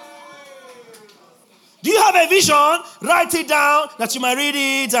 Do you have a vision? Write it down that you might read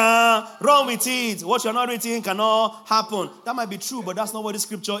it and run with it. What you're not reading cannot happen. That might be true, but that's not what the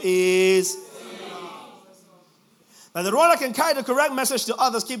scripture is. Now the runner can carry the correct message to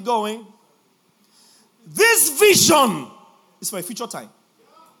others. Keep going. This vision is for a future time.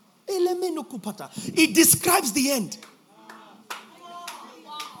 It describes the end.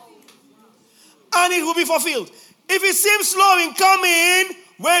 And it will be fulfilled. If it seems slow in coming,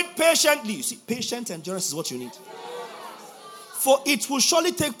 wait patiently. You see, patient endurance is what you need. For it will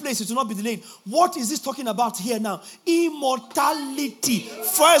surely take place. It will not be delayed. What is this talking about here now? Immortality.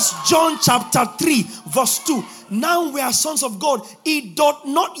 1 John chapter 3 verse 2. Now we are sons of God. It doth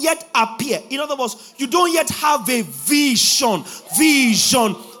not yet appear. In other words, you don't yet have a vision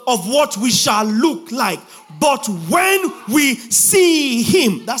of what we shall look like. But when we see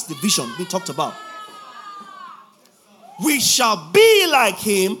him, that's the vision we talked about. We shall be like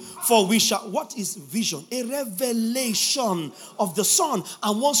him, for we shall... What is vision? A revelation of the Son.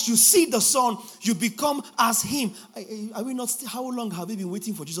 And once you see the Son, you become as him. Are we not... How long have we been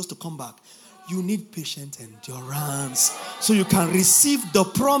waiting for Jesus to come back? You need patient endurance so you can receive the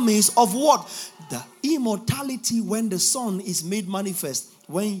promise of what? The immortality when the Son is made manifest,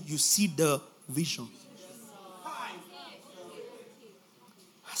 when you see the vision.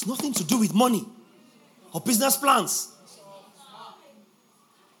 Has nothing to do with money or business plans.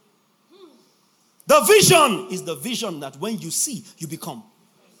 The vision is the vision that when you see, you become.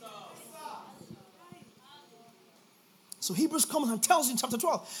 So Hebrews comes and tells you in chapter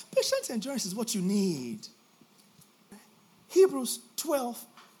 12, patient endurance is what you need. Hebrews 12,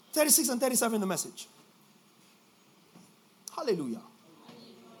 36 and 37 in the Message. Hallelujah.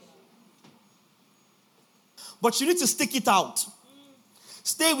 But you need to stick it out.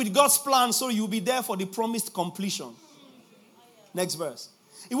 Stay with God's plan so you'll be there for the promised completion. Next verse.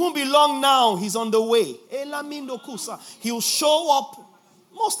 It won't be long now. He's on the way. He'll show up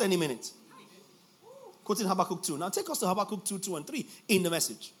most any minute. Quoting Habakkuk 2. Now take us to Habakkuk 2, 2 and 3 in the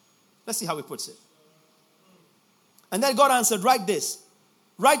Message. Let's see how he puts it. And then God answered, write this.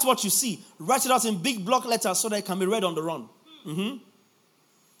 Write what you see. Write it out in big block letters so that it can be read on the run.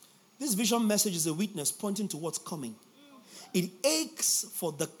 This vision message is a witness pointing to what's coming. It aches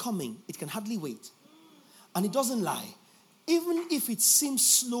for the coming. It can hardly wait. And it doesn't lie. Even if it seems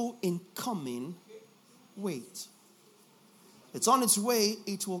slow in coming, wait. It's on its way.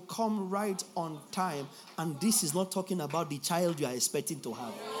 It will come right on time. And this is not talking about the child you are expecting to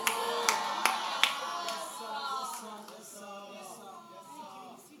have.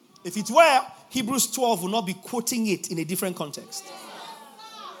 If it were, Hebrews 12 will not be quoting it in a different context.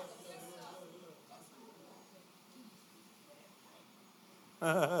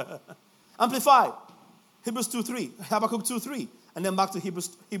 Amplified. Hebrews 2:3. Habakkuk 2:3. And then back to Hebrews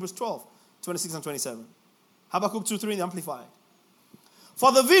 12, 26 and 27. Habakkuk 2:3 in the Amplified.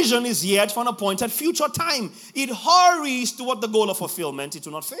 For the vision is yet for an appointed future time. It hurries toward the goal of fulfillment. It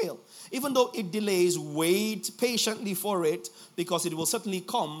will not fail. Even though it delays, wait patiently for it, because it will certainly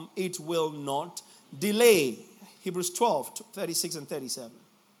come. It will not delay. Hebrews 12, 36 and 37.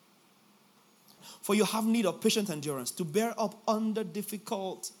 For you have need of patient endurance to bear up under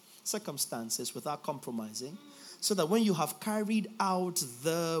difficult circumstances without compromising, so that when you have carried out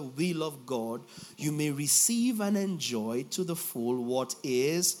the will of God, you may receive and enjoy to the full what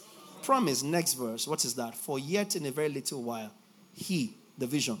is promised. Next verse. What is that? For yet in a very little while, he, the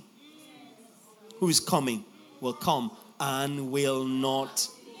vision, who is coming, will come and will not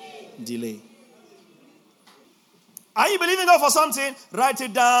delay. Are you believing God for something? Write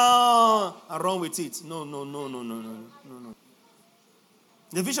it down and run with it. No.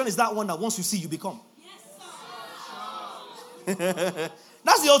 The vision is that one that once you see, you become.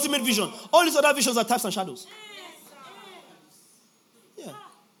 That's the ultimate vision. All these other visions are types and shadows. Yeah.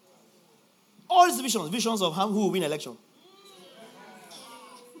 All these visions of who will win election.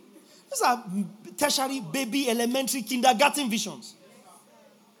 These are tertiary, baby, elementary, kindergarten visions.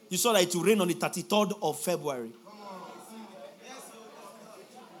 You saw that it will rain on the 33rd of February.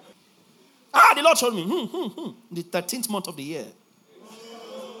 The Lord showed me. The 13th month of the year.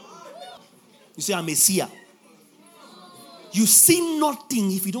 You say, I'm a seer. You see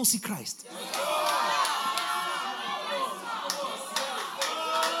nothing if you don't see Christ.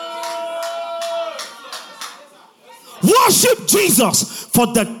 Worship Jesus, for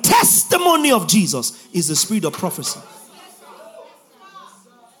the testimony of Jesus is the spirit of prophecy.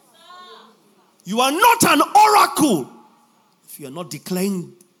 You are not an oracle if you are not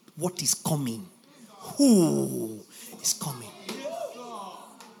declaring what is coming. Who is coming?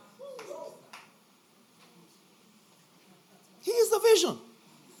 He is the vision.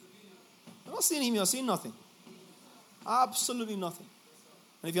 You're not seeing him, you're seeing nothing. Absolutely nothing.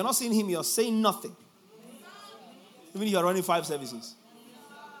 And if you're not seeing him, you're saying nothing. Even if you're running 5 services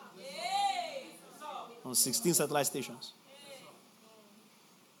on 16 satellite stations.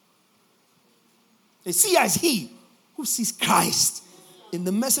 A seer is he who sees Christ in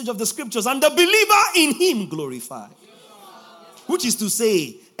the message of the scriptures, and the believer in him glorified. Which is to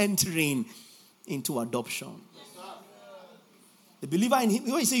say, entering into adoption. The believer in him,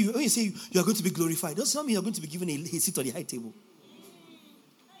 when you say you are going to be glorified, doesn't that mean you're going to be given a seat on the high table.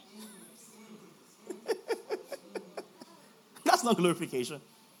 That's not glorification.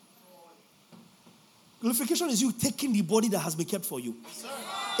 Glorification is you taking the body that has been kept for you.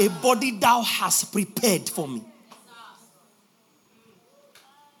 A body thou hast prepared for me.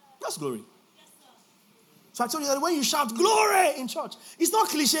 That's glory. So I told you that when you shout glory in church, it's not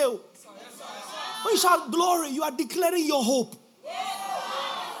cliche. When you shout glory, you are declaring your hope.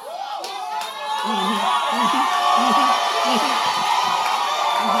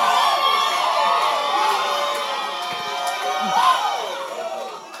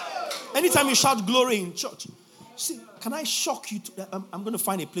 Anytime you shout glory in church, see, can I shock you? I'm going to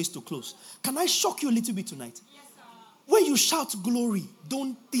find a place to close. Can I shock you a little bit tonight? When you shout glory,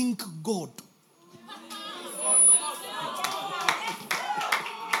 don't think God.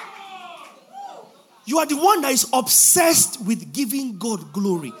 You are the one that is obsessed with giving God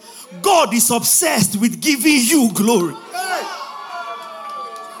glory. God is obsessed with giving you glory.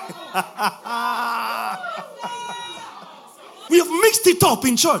 We have mixed it up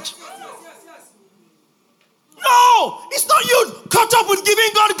in church. No, it's not you caught up with giving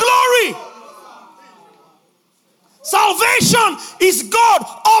God glory. Salvation is God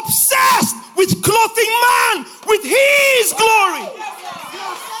obsessed with clothing man with his glory.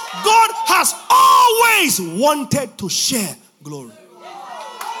 God has always wanted to share glory.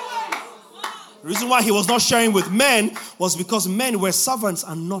 The reason why he was not sharing with men was because men were servants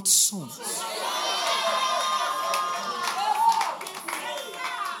and not sons.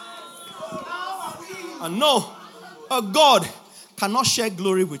 And no, a God cannot share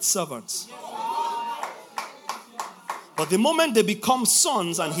glory with servants. But the moment they become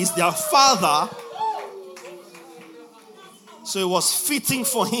sons and he's their father, so it was fitting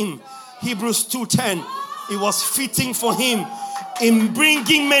for him. Hebrews 2:10. It was fitting for him in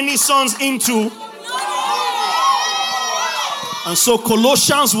bringing many sons into. And so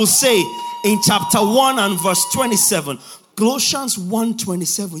Colossians will say in chapter 1 and verse 27, Colossians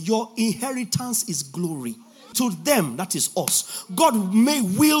 1:27, your inheritance is glory. To them, that is us, God may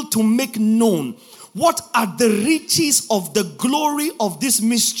will to make known what are the riches of the glory of this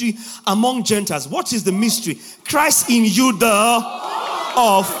mystery among Gentiles. What is the mystery? Christ in you, the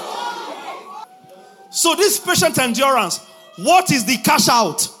of. So this patient endurance, what is the cash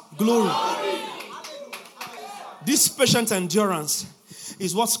out? Glory. This patient endurance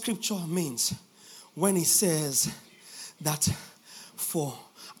is what scripture means when it says that for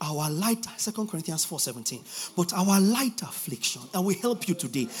our light, 2 Corinthians 4:17, but our light affliction, and we help you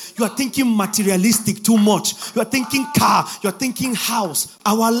today. You are thinking materialistic too much. You are thinking car. You are thinking house.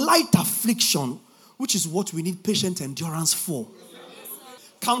 Our light affliction, which is what we need patient endurance for.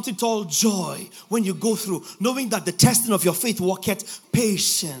 Count it all joy when you go through, knowing that the testing of your faith worketh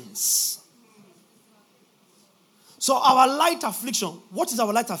patience. So our light affliction, what is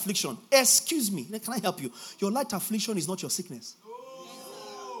our light affliction? Excuse me, can I help you? Your light affliction is not your sickness.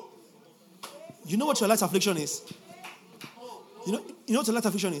 You know what your light affliction is? You know what your light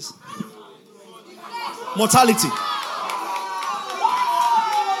affliction is? Mortality.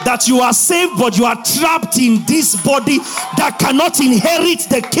 That you are saved, but you are trapped in this body that cannot inherit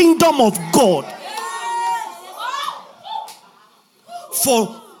the kingdom of God.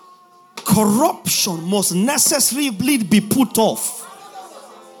 For corruption must necessarily be put off.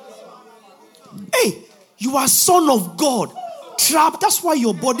 Hey, you are son of God. Trapped. That's why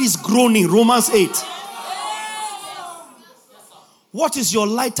your body is groaning. Romans 8. What is your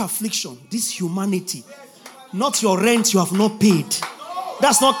light affliction? This humanity. Not your rent you have not paid.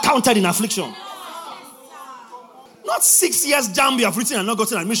 That's not counted in affliction. Not 6 years jam you have written and not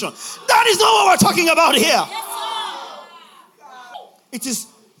gotten admission. That is not what we're talking about here. It is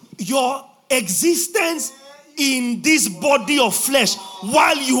your existence in this body of flesh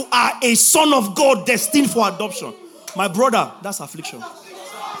while you are a son of God destined for adoption. My brother, that's affliction.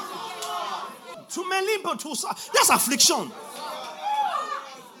 That's affliction.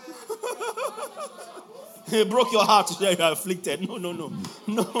 It broke your heart to say you are afflicted.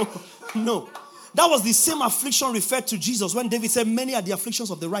 No. That was the same affliction referred to Jesus when David said, many are the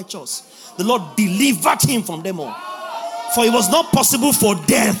afflictions of the righteous. The Lord delivered him from them all. For it was not possible for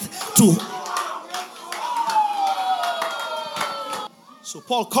death to. So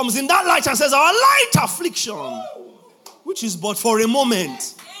Paul comes in that light and says, our light affliction, which is but for a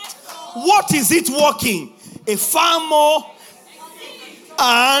moment. What is it working? A far more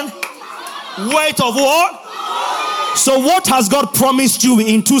and weight of what? So what has God promised you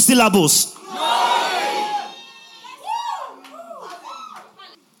in 2 syllables?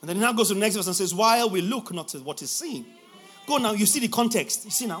 And then he now goes to the next verse and says, while we look not at what is seen. Go now, you see the context.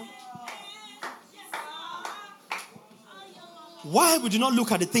 You see now? Why we do not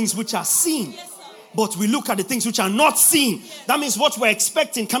look at the things which are seen, but we look at the things which are not seen. That means what we're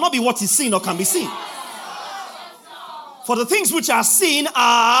expecting cannot be what is seen or can be seen. For the things which are seen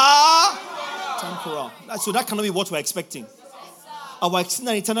are temporal. So that cannot be what we're expecting. Our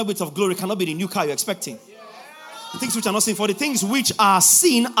eternal weight of glory cannot be the new car you're expecting. The things which are not seen. For the things which are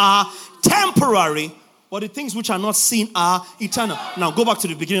seen are temporary, but the things which are not seen are eternal. Now go back to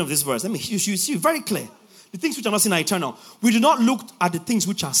the beginning of this verse. You see very clear. The things which are not seen are eternal. We do not look at the things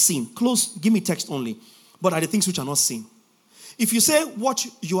which are seen. Close, give me text only. But at the things which are not seen. If you say what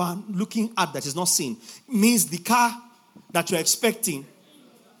you are looking at that is not seen means the car that you're expecting,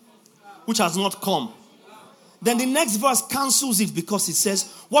 which has not come, then the next verse cancels it because it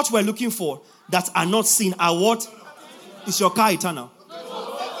says what we're looking for that are not seen are what? Is your car eternal?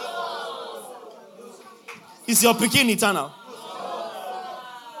 Is your picking eternal?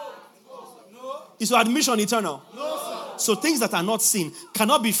 Is your admission eternal? No, so things that are not seen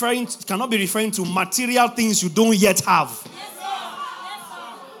cannot be referring to material things you don't yet have.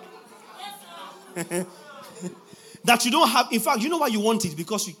 Yes, that you don't have. In fact, you know why you want it?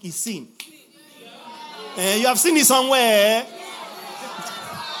 Because it's seen. You have seen it somewhere.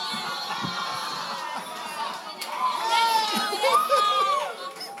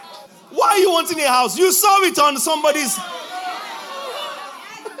 Why are you wanting a house? You saw it on somebody's.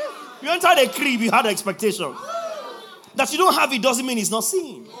 You entered a crib, you had an expectation. That you don't have it doesn't mean it's not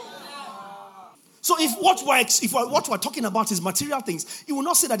seen. So if what we're talking about is material things, it will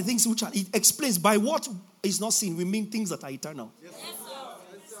not say that the things which it explains by what is not seen, we mean things that are eternal. Yes,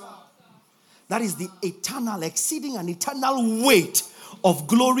 sir. That is the eternal, exceeding an eternal weight of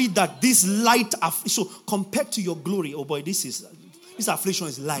glory that this light affliction, so compared to your glory, oh boy, this affliction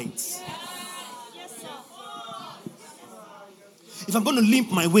is light. If I'm going to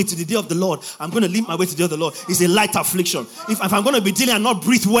limp my way to the day of the Lord, I'm going to limp my way to the day of the Lord. It's a light affliction. If I'm going to be dealing and not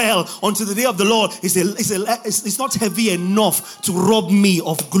breathe well unto the day of the Lord, it's not heavy enough to rob me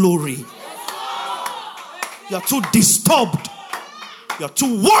of glory. You're too disturbed. You're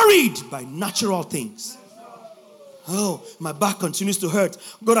too worried by natural things. Oh, my back continues to hurt.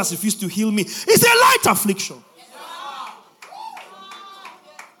 God has refused to heal me. It's a light affliction.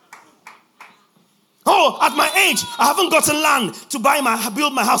 Oh, at my age, I haven't gotten land to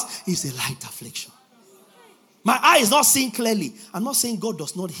build my house. It's a light affliction. My eye is not seeing clearly. I'm not saying God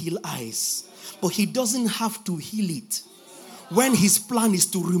does not heal eyes, but He doesn't have to heal it when His plan is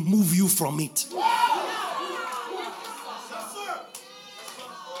to remove you from it.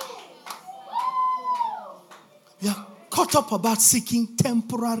 You are caught up about seeking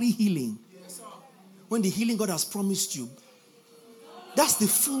temporary healing when the healing God has promised you. That's the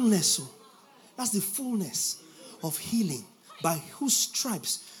fullness. That's the fullness of healing, by whose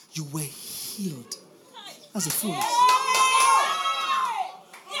stripes you were healed. That's the fullness.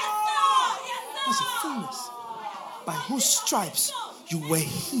 That's the fullness. By whose stripes you were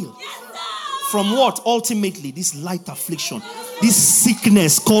healed. From what? Ultimately, this light affliction, this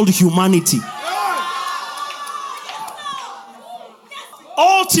sickness called humanity.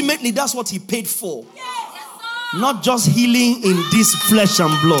 Ultimately, that's what He paid for. Not just healing in this flesh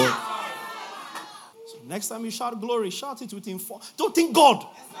and blood. Next time you shout glory, shout it within 4. Don't think God.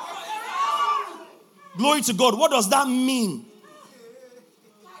 Glory to God. What does that mean?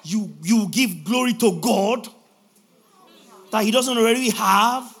 You give glory to God that He doesn't already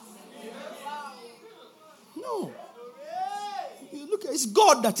have? No. Look, it's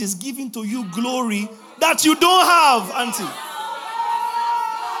God that is giving to you glory that you don't have, auntie.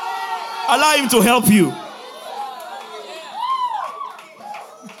 Allow Him to help you.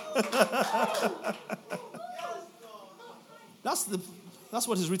 That's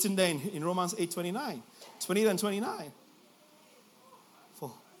what is written there in Romans 8:29. 28 and 29.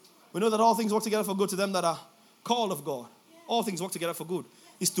 For we know that all things work together for good to them that are called of God. All things work together for good.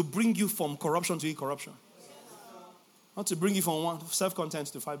 Is to bring you from corruption to incorruption. Not to bring you from one self-content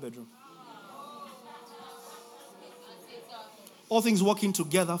to 5-bedroom. All things working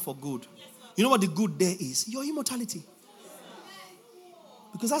together for good. You know what the good there is? Your immortality.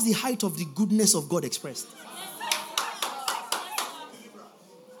 Because that's the height of the goodness of God expressed.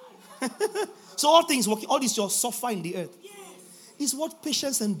 So all things working, all this you're suffering in the earth is what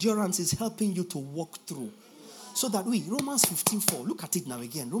patience and endurance is helping you to walk through. So that Romans 15:4, look at it now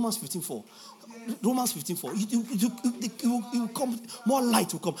again. Romans 15:4. Romans 15:4. It will come, more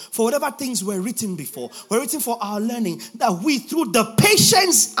light will come. For whatever things were written before, were written for our learning, that we through the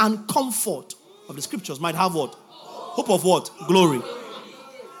patience and comfort of the scriptures might have what? Hope of what? Glory.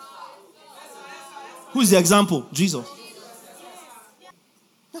 Who is the example? Jesus.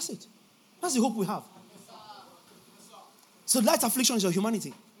 That's it. That's the hope we have. So light affliction is your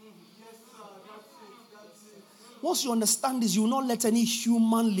humanity. Once you understand this, you will not let any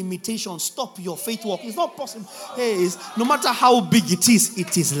human limitation stop your faith walk. It's not possible. Hey, no matter how big it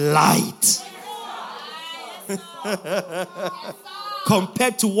is light.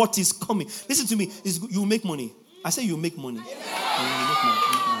 Compared to what is coming. Listen to me. You make money. I say you make money. You make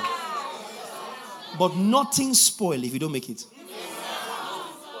money. But nothing spoil if you don't make it.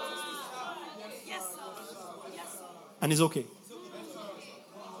 And it's okay.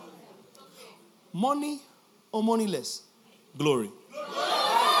 Money or moneyless? Glory.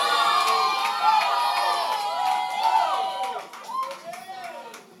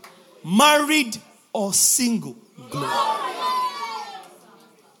 Married or single? Glory.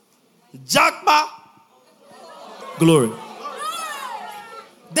 Jackpot? Glory.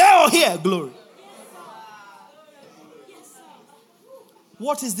 There or here? Glory.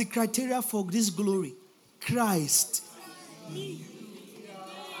 What is the criteria for this glory? Christ.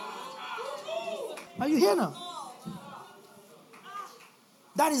 Are you here now?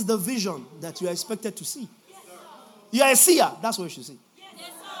 That is the vision that you are expected to see. You are a seer. That's what you should see.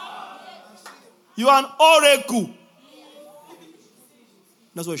 You are an oracle.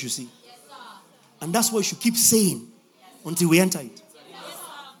 That's what you should see. And that's what you should keep saying until we enter it.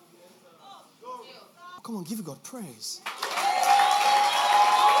 Come on, give God praise.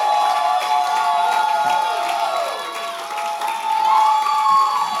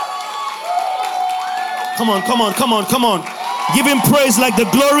 Come on. Give him praise like the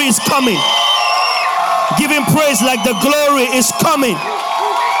glory is coming. Give him praise like the glory is coming.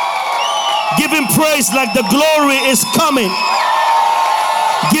 Give him praise like the glory is coming.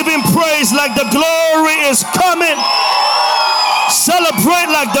 Give him praise like the glory is coming. Celebrate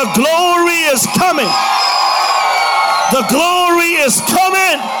like the glory is coming. The glory is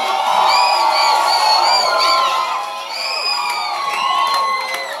coming.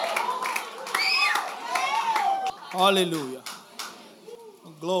 Hallelujah.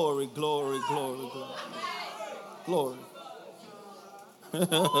 Glory.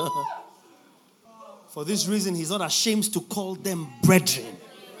 For this reason, he's not ashamed to call them brethren.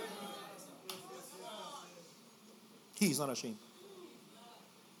 He is not ashamed.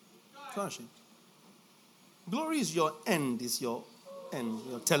 He's not ashamed. Glory is your end, your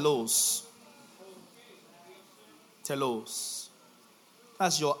telos. Telos.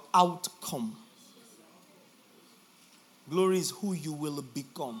 That's your outcome. Glory is who you will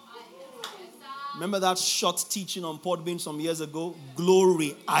become. Remember that short teaching on Podbean some years ago?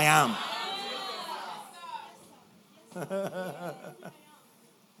 Glory, I am.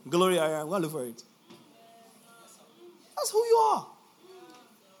 Glory, I am. Go look for it. That's who you are.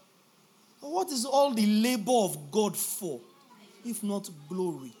 What is all the labor of God for, if not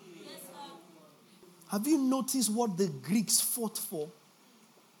glory? Have you noticed what the Greeks fought for?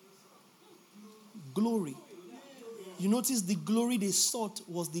 Glory. You notice the glory they sought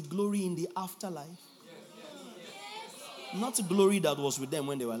was the glory in the afterlife. Not the glory that was with them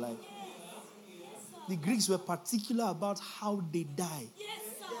when they were alive. The Greeks were particular about how they die.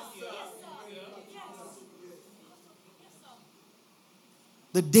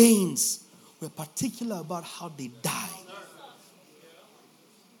 The Danes were particular about how they die.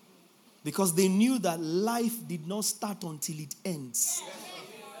 Because they knew that life did not start until it ends.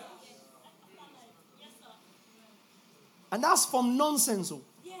 And that's from nonsense.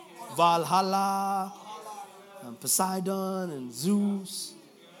 Valhalla, and Poseidon, and Zeus.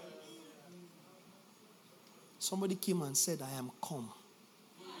 Somebody came and said, I am come.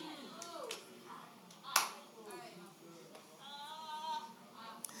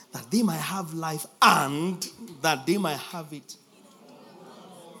 That they might have life and that they might have it.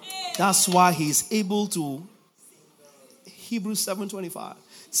 That's why he is able to, Hebrews 7:25,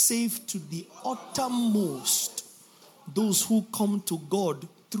 save to the uttermost those who come to God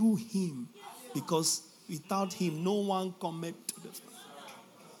through him, because without him no one cometh to the Father.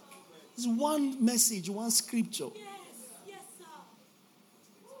 It's one message, one scripture. Yes, sir.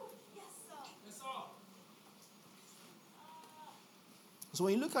 Yes, sir. So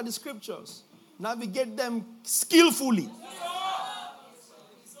when you look at the scriptures, navigate them skillfully.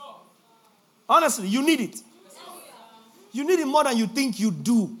 Honestly, you need it. You need it more than you think you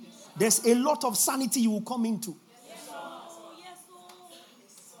do. There's a lot of sanity you will come into.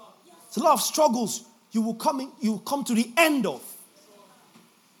 There's a lot of struggles you will come to the end of.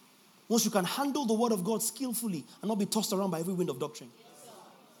 Once you can handle the word of God skillfully and not be tossed around by every wind of doctrine.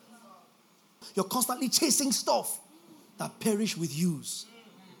 You're constantly chasing stuff that perish with use.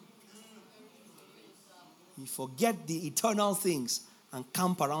 You forget the eternal things and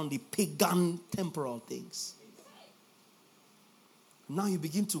camp around the pagan temporal things. Now you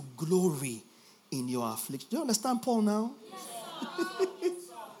begin to glory in your affliction. Do you understand Paul now?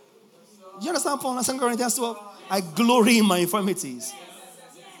 Do you understand Paul now? 2 Corinthians 12. I glory in my infirmities.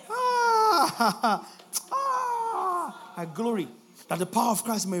 I glory that the power of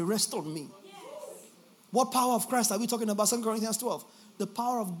Christ may rest on me. What power of Christ are we talking about? 2 Corinthians 12. The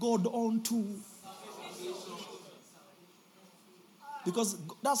power of God unto. Because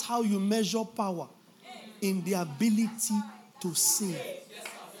that's how you measure power. In the ability to save.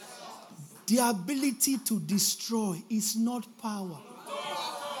 The ability to destroy is not power.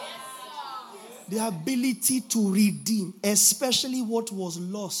 The ability to redeem, especially what was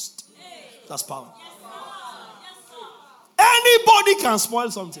lost, that's power. Anybody can spoil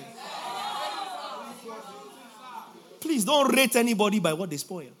something. Please don't rate anybody by what they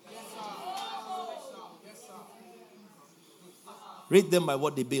spoil. Rate them by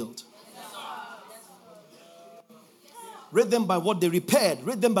what they built. Rate them by what they repaired.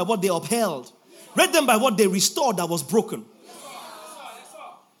 Rate them by what they upheld. Rate them by what they restored that was broken.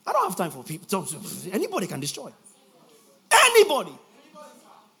 I don't have time for people. Anybody can destroy. Anybody.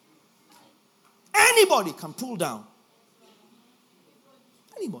 Anybody can pull down.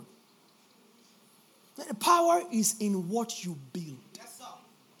 Anybody. The power is in what you build.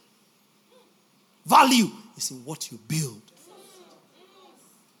 Value is in what you build.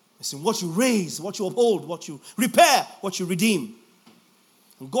 It's in what you raise, what you uphold, what you repair, what you redeem.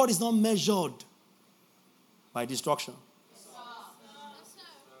 And God is not measured by destruction.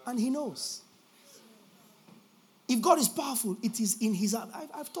 And he knows. If God is powerful, it is in his...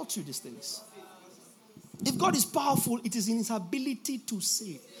 I've taught you these things. If God is powerful, it is in his ability to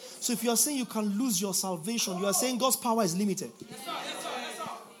save. So if you are saying you can lose your salvation, you are saying God's power is limited.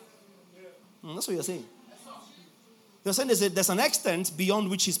 That's what you're saying. You're saying there's an extent beyond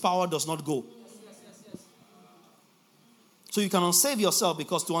which his power does not go. So you can unsave yourself,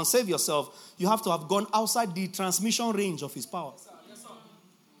 because to unsave yourself, you have to have gone outside the transmission range of his power.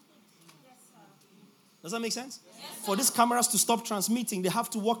 Does that make sense? For these cameras to stop transmitting, they have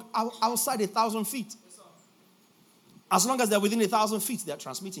to walk outside 1,000 feet. As long as they're within 1,000 feet, they're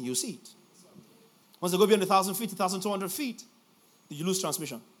transmitting. You see it. Once they go beyond 1,000 feet, 1,200 feet, you lose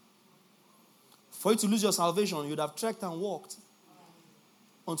transmission. For you to lose your salvation, you'd have trekked and walked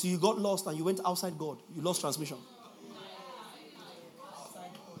until you got lost and you went outside God. You lost transmission.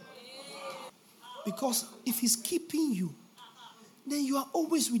 Because if he's keeping you, then you are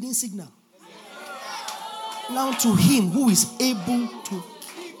always within signal. Now to him who is able to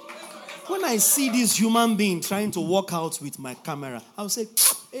keep. When I see this human being trying to walk out with my camera, I'll say,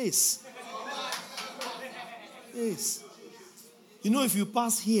 Ace. Ace. You know, if you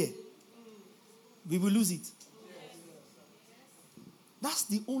pass here, we will lose it. That's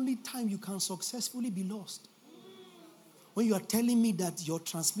the only time you can successfully be lost. When you are telling me that your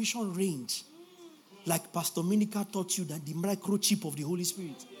transmission range, like Pastor Minika taught you, that the microchip of the Holy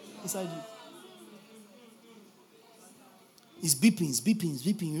Spirit inside you is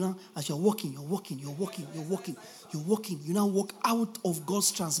beeping. You know, as you're walking. You now walk out of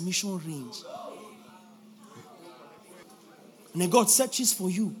God's transmission range. And then God searches for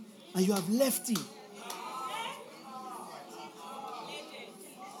you, and you have left him.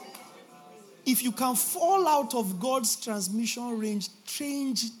 If you can fall out of God's transmission range,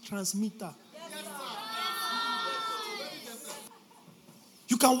 change transmitter.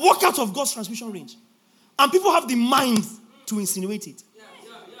 You can walk out of God's transmission range. And people have the mind to insinuate it.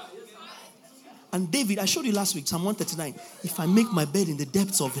 And David, I showed you last week, Psalm 139. If I make my bed in the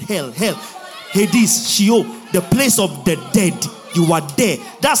depths of hell, Hades, Sheol, the place of the dead, you are there.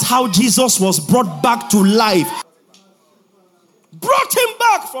 That's how Jesus was brought back to life. Brought him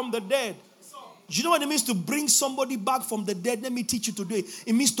back from the dead. Do you know what it means to bring somebody back from the dead? Let me teach you today.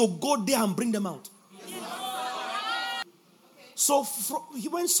 It means to go there and bring them out. So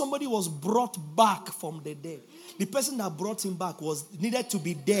when somebody was brought back from the dead, the person that brought him back needed to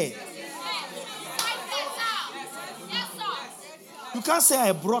be there. You can't say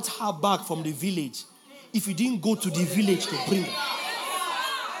I brought her back from the village if you didn't go to the village to bring her.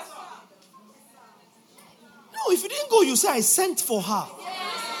 No, if you didn't go, you say I sent for her.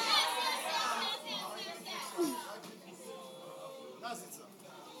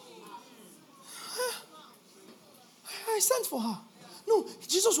 I sent for her. No,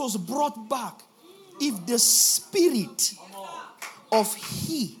 Jesus was brought back. If the spirit of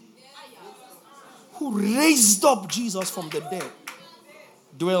he who raised up Jesus from the dead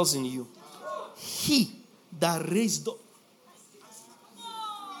dwells in you, he that raised up.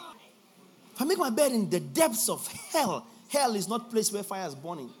 If I make my bed in the depths of hell, hell is not a place where fire is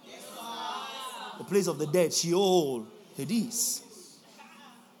burning. The place of the dead, Sheol, Hades.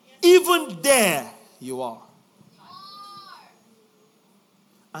 Even there you are.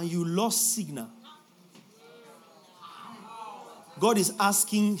 And you lost signal. God is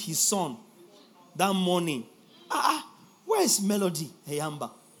asking his son that morning, where is Melody, Heyamba?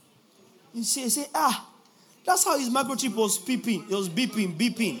 You say, that's how his microchip was beeping. It was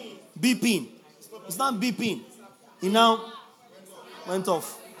beeping. It's not beeping. He now went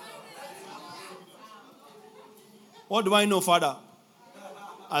off. What do I know, Father?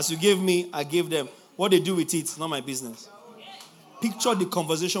 As you gave me, I gave them. What they do with it, it's not my business. Picture the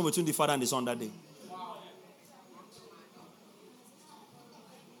conversation between the Father and the Son that day.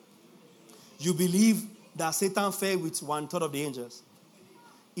 You believe that Satan fell with 1/3 of the angels?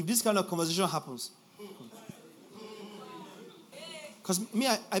 If this kind of conversation happens, because me,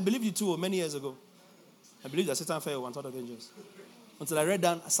 I believed it too many years ago. I believed that Satan fell with 1/3 of the angels. Until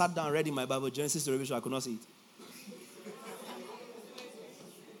I sat down, read in my Bible, Genesis to Revelation, I could not see it.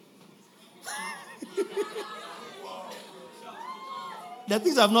 The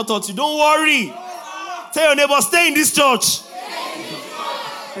things I've not taught you. Don't worry. Tell your neighbor, stay in this church.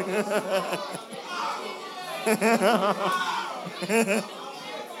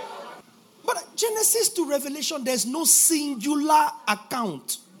 But Genesis to Revelation, there's no singular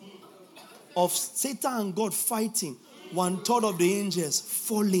account of Satan and God fighting. 1/3 of the angels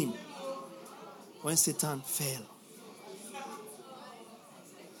falling when Satan fell.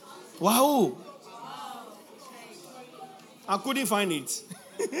 Wow. I couldn't find it.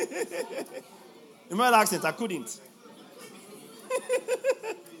 In my accent, I couldn't.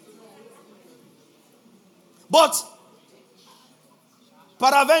 But,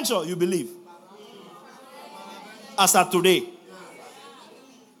 peradventure, you believe. As at today.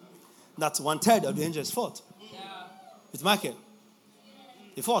 That's 1/3 of the angels fought. With Michael.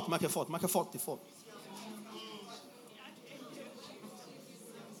 They fought, Michael fought, they fought.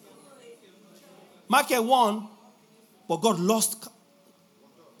 Michael won, but God lost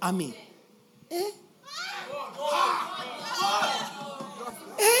army.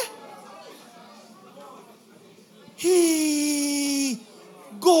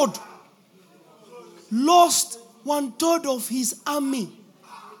 God lost 1/3 of his army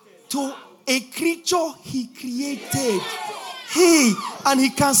to a creature he created. And he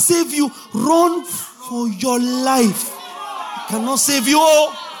can save you. Run for your life. He cannot save you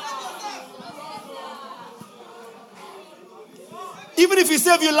all. Even if he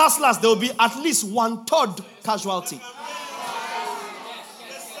save you last, there will be at least 1/3 casualty.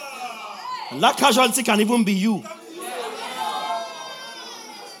 And that casualty can even be you.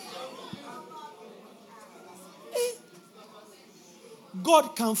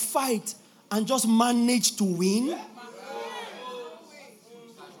 God can fight and just manage to win.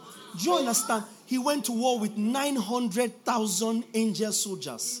 Do you understand? He went to war with 900,000 angel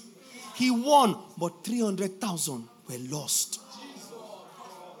soldiers. He won, but 300,000 were lost.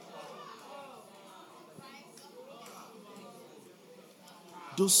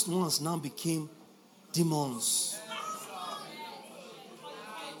 Those ones now became demons.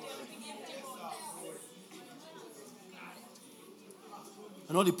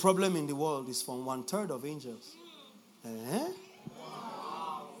 I know the problem in the world is from 1/3 of angels.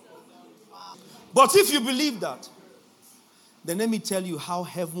 But if you believe that, then let me tell you how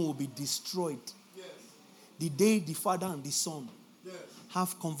heaven will be destroyed. The day the Father and the Son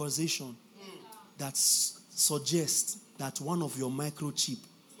have conversation that suggests that one of your microchip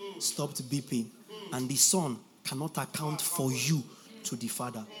stopped beeping and the Son cannot account for you to the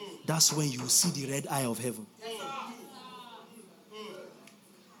Father. That's when you see the red eye of heaven.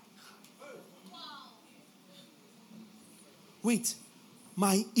 Wait,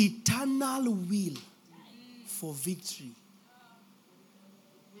 my eternal will for victory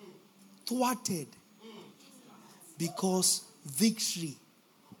thwarted because victory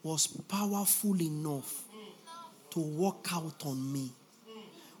was powerful enough to work out on me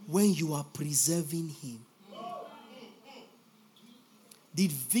when you are preserving him.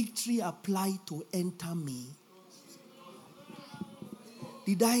 Did victory apply to enter me?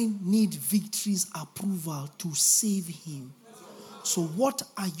 Did I need victory's approval to save him? So what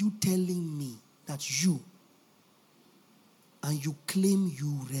are you telling me that you claim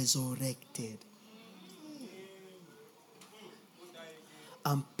you resurrected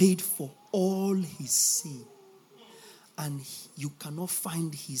and paid for all his sin and you cannot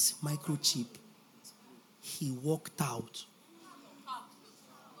find his microchip? He walked out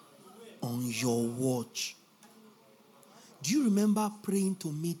on your watch. Do you remember praying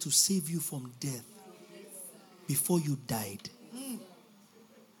to me to save you from death before you died?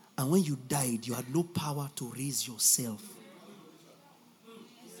 And when you died, you had no power to raise yourself.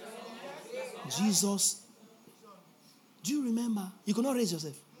 Jesus, do you remember? You could not raise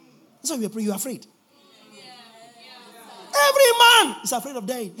yourself. That's why you were praying. You were afraid. Every man is afraid of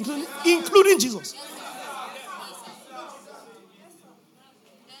dying, including Jesus.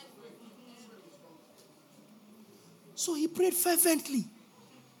 So he prayed fervently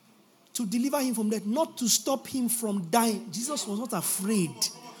to deliver him from death, not to stop him from dying. Jesus was not afraid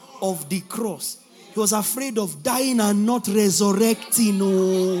of the cross. He was afraid of dying and not resurrecting.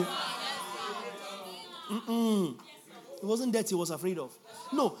 No. It wasn't that he was afraid of.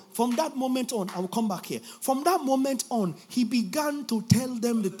 No, from that moment on, I will come back here. From that moment on, he began to tell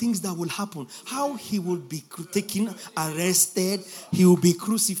them the things that will happen. How he will be taken, arrested, he will be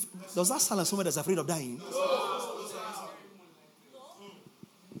crucified. Does that sound like someone that's afraid of dying?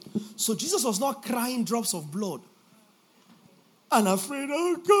 So Jesus was not crying drops of blood and afraid,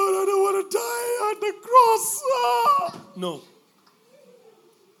 oh God, I don't want to die on the cross. No.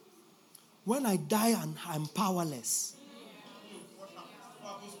 When I die and I'm powerless,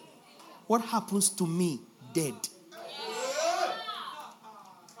 what happens to me? Dead.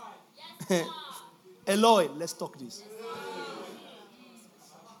 Eloi, let's talk this.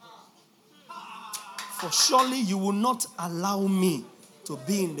 For surely you will not allow me to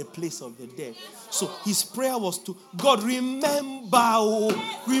be in the place of the dead. So his prayer was to God, remember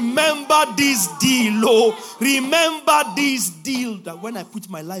this deal. Remember this deal that when I put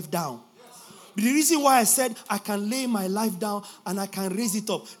my life down, The reason why I said I can lay my life down and I can raise it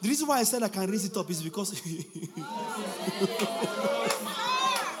up. The reason why I said I can raise it up is because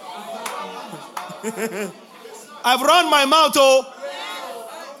I've run my mouth, oh.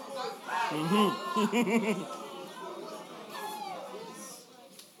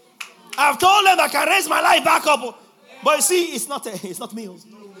 I've told them I can raise my life back up. But you see, it's not me.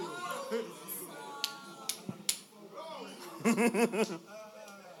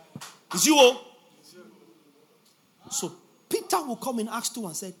 It's you, oh. So Peter will come in Acts 2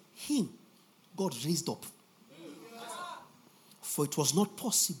 and said, him God raised up. For it was not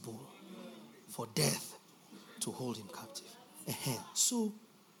possible for death to hold him captive. So,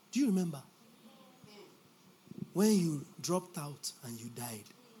 do you remember when you dropped out and you died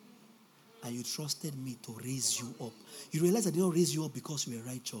and you trusted me to raise you up? You realize I did not raise you up because you were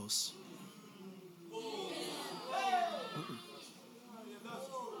righteous.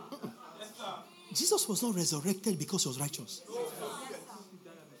 Jesus was not resurrected because he was righteous.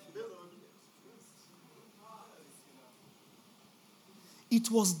 It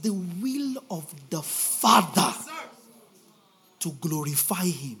was the will of the Father to glorify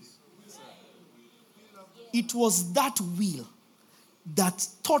him. It was that will that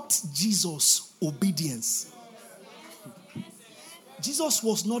taught Jesus obedience. Jesus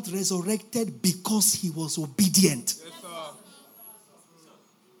was not resurrected because he was obedient.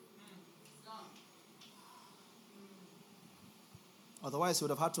 Otherwise, he would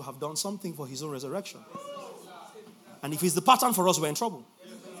have had to have done something for his own resurrection. And if it's the pattern for us, we're in trouble.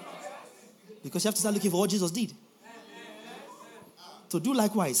 Because you have to start looking for what Jesus did. To do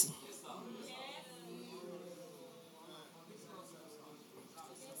likewise.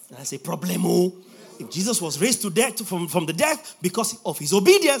 That's a problemo. If Jesus was raised to death from the death because of his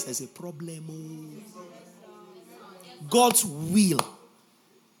obedience, there's a problemo. God's will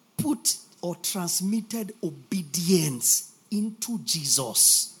put or transmitted obedience into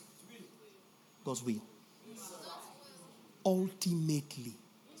Jesus. God's will. Ultimately,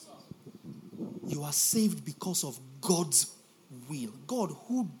 you are saved because of God's will. God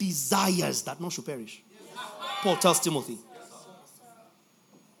who desires that none should perish. Paul tells Timothy.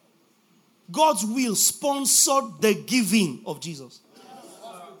 God's will sponsored the giving of Jesus.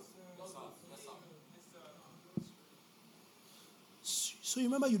 So you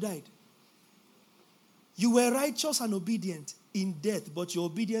remember you died. You were righteous and obedient in death, but your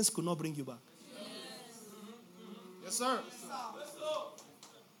obedience could not bring you back. Yes, sir.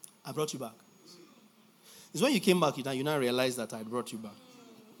 I brought you back. It's when you came back, you now realize that I brought you back.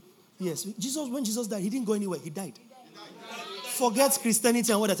 Yes, when Jesus died, he didn't go anywhere. He died. Forget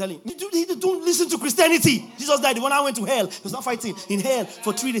Christianity and what they're telling you. Don't listen to Christianity. Jesus died. When I went to hell, he was not fighting in hell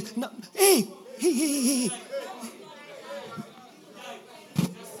for 3 days. No, hey.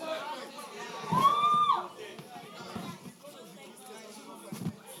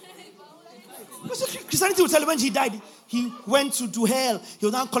 Christianity will tell you when he died, he went to hell. He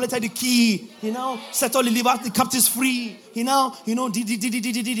now collected the key. He now set all the captives free. He now, did.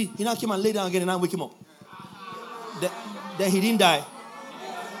 He now came and lay down again and now wake him up. Then he didn't die.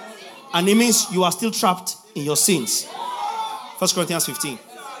 And it means you are still trapped in your sins. 1 Corinthians 15.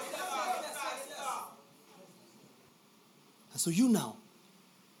 And so you now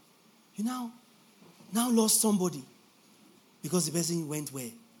lost somebody because the person went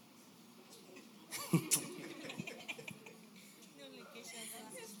where?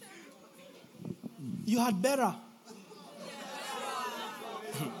 You had better.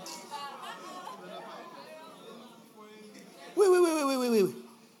 Wait.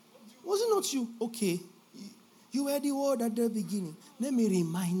 Was it not you? Okay. You were the word at the beginning. Let me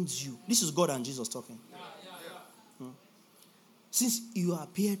remind you. This is God and Jesus talking. Since you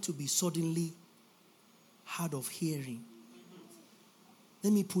appear to be suddenly hard of hearing,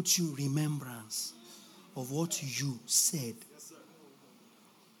 let me put you remembrance of what you said.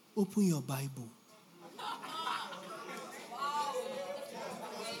 Open your Bible.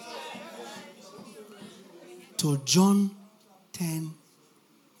 To John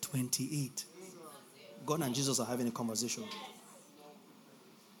 10:28. God and Jesus are having a conversation.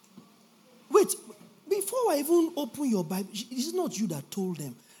 Wait, before I even open your Bible, it's not you that told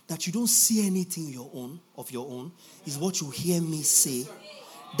them that you don't see anything of your own. It's what you hear me say.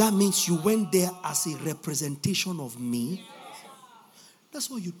 That means you went there as a representation of me. That's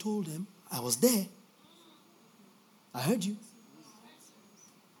what you told them. I was there. I heard you.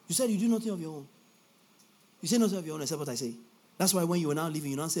 You said you do nothing of your own. You say nothing of your own except what I say. That's why when you are now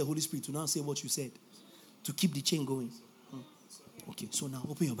leaving, you now say Holy Spirit, you now say what you said to keep the chain going. Okay, so now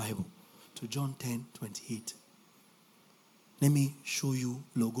open your Bible to John 10:28. Let me show you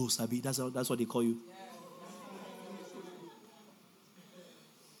logo, Sabi. That's what they call you.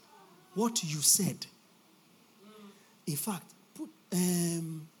 What you said. In fact, put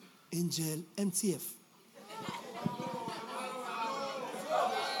Angel MTF.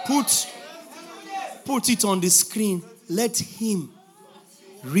 Put it on the screen. Let him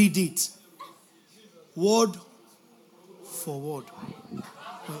read it. Word for word.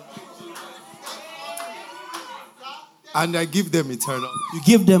 And I give them eternal. You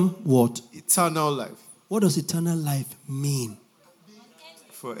give them what? Eternal life. What does eternal life mean?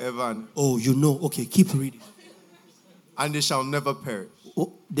 Forever and... Oh, you know. Okay, keep reading. And they shall never perish.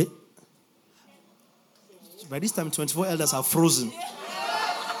 Oh, by this time, 24 elders are frozen.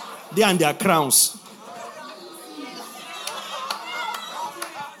 They and their crowns.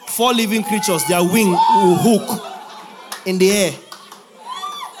 4 living creatures, their wing will hook in the air.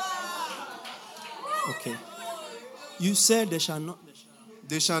 Okay. You said they shall not.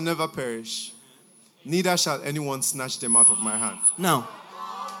 They shall never perish. Neither shall anyone snatch them out of my hand. Now,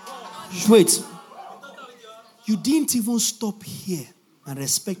 wait. You didn't even stop here and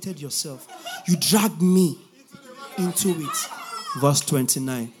respected yourself. You dragged me into it. Verse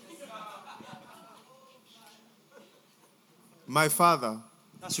 29. My Father.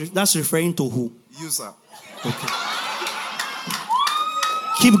 That's referring to who? You, sir. Okay.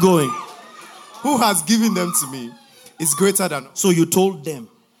 Keep going. Who has given them to me is greater than... So you told them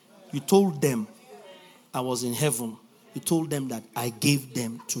I was in heaven. You told them that I gave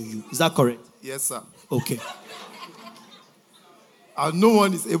them to you. Is that correct? Yes, sir. Okay. And no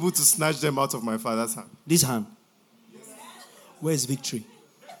one is able to snatch them out of my Father's hand. This hand. Where is victory?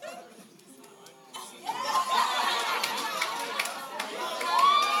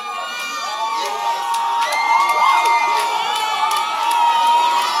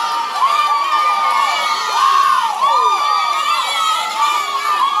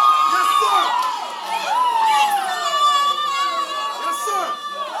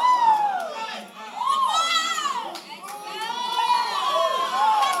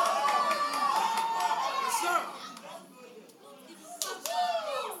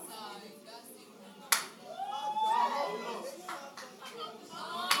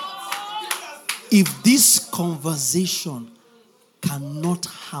 If this conversation cannot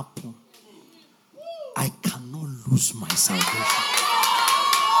happen, I cannot lose my salvation.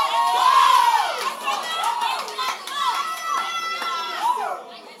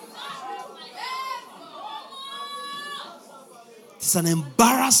 It's an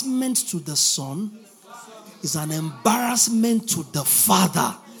embarrassment to the Son. It's an embarrassment to the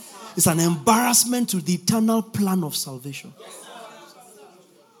Father. It's an embarrassment to the eternal plan of salvation.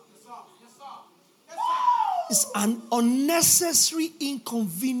 It's an unnecessary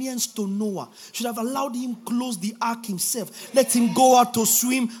inconvenience to Noah. Should have allowed him close the ark himself. Let him go out to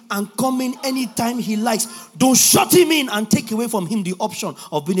swim and come in anytime he likes. Don't shut him in and take away from him the option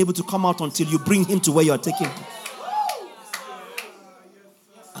of being able to come out until you bring him to where you are taking him.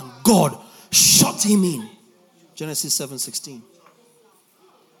 And God shut him in. Genesis 7:16.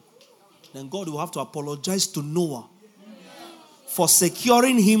 Then God will have to apologize to Noah for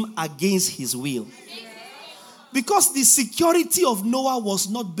securing him against his will. Because the security of Noah was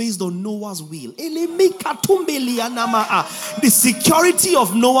not based on Noah's will. The security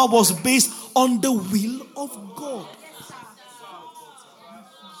of Noah was based on the will of God.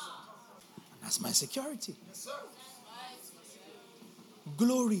 That's my security.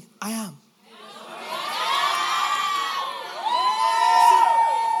 Glory, I am.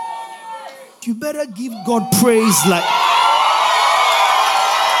 You better give God praise like...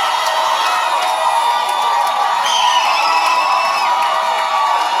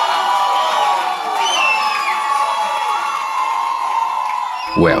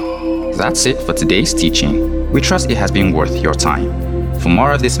 Well, that's it for today's teaching. We trust it has been worth your time. For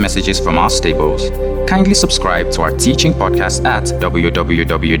more of these messages from our stables, kindly subscribe to our teaching podcast at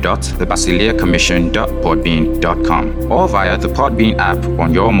www.thebasileacommission.podbean.com or via the Podbean app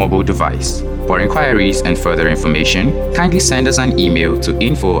on your mobile device. For inquiries and further information, kindly send us an email to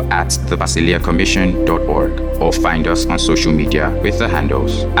info@thebasileacommission.org or find us on social media with the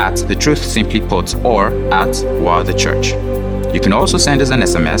handles @The Truth Simply Put or @WaTheChurch. You can also send us an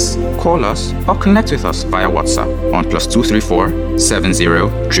SMS, call us, or connect with us via WhatsApp on +234 70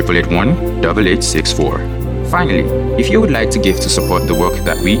 881 8864. Finally, if you would like to give to support the work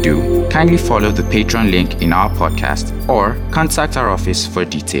that we do, kindly follow the Patreon link in our podcast or contact our office for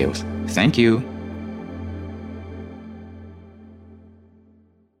details. Thank you.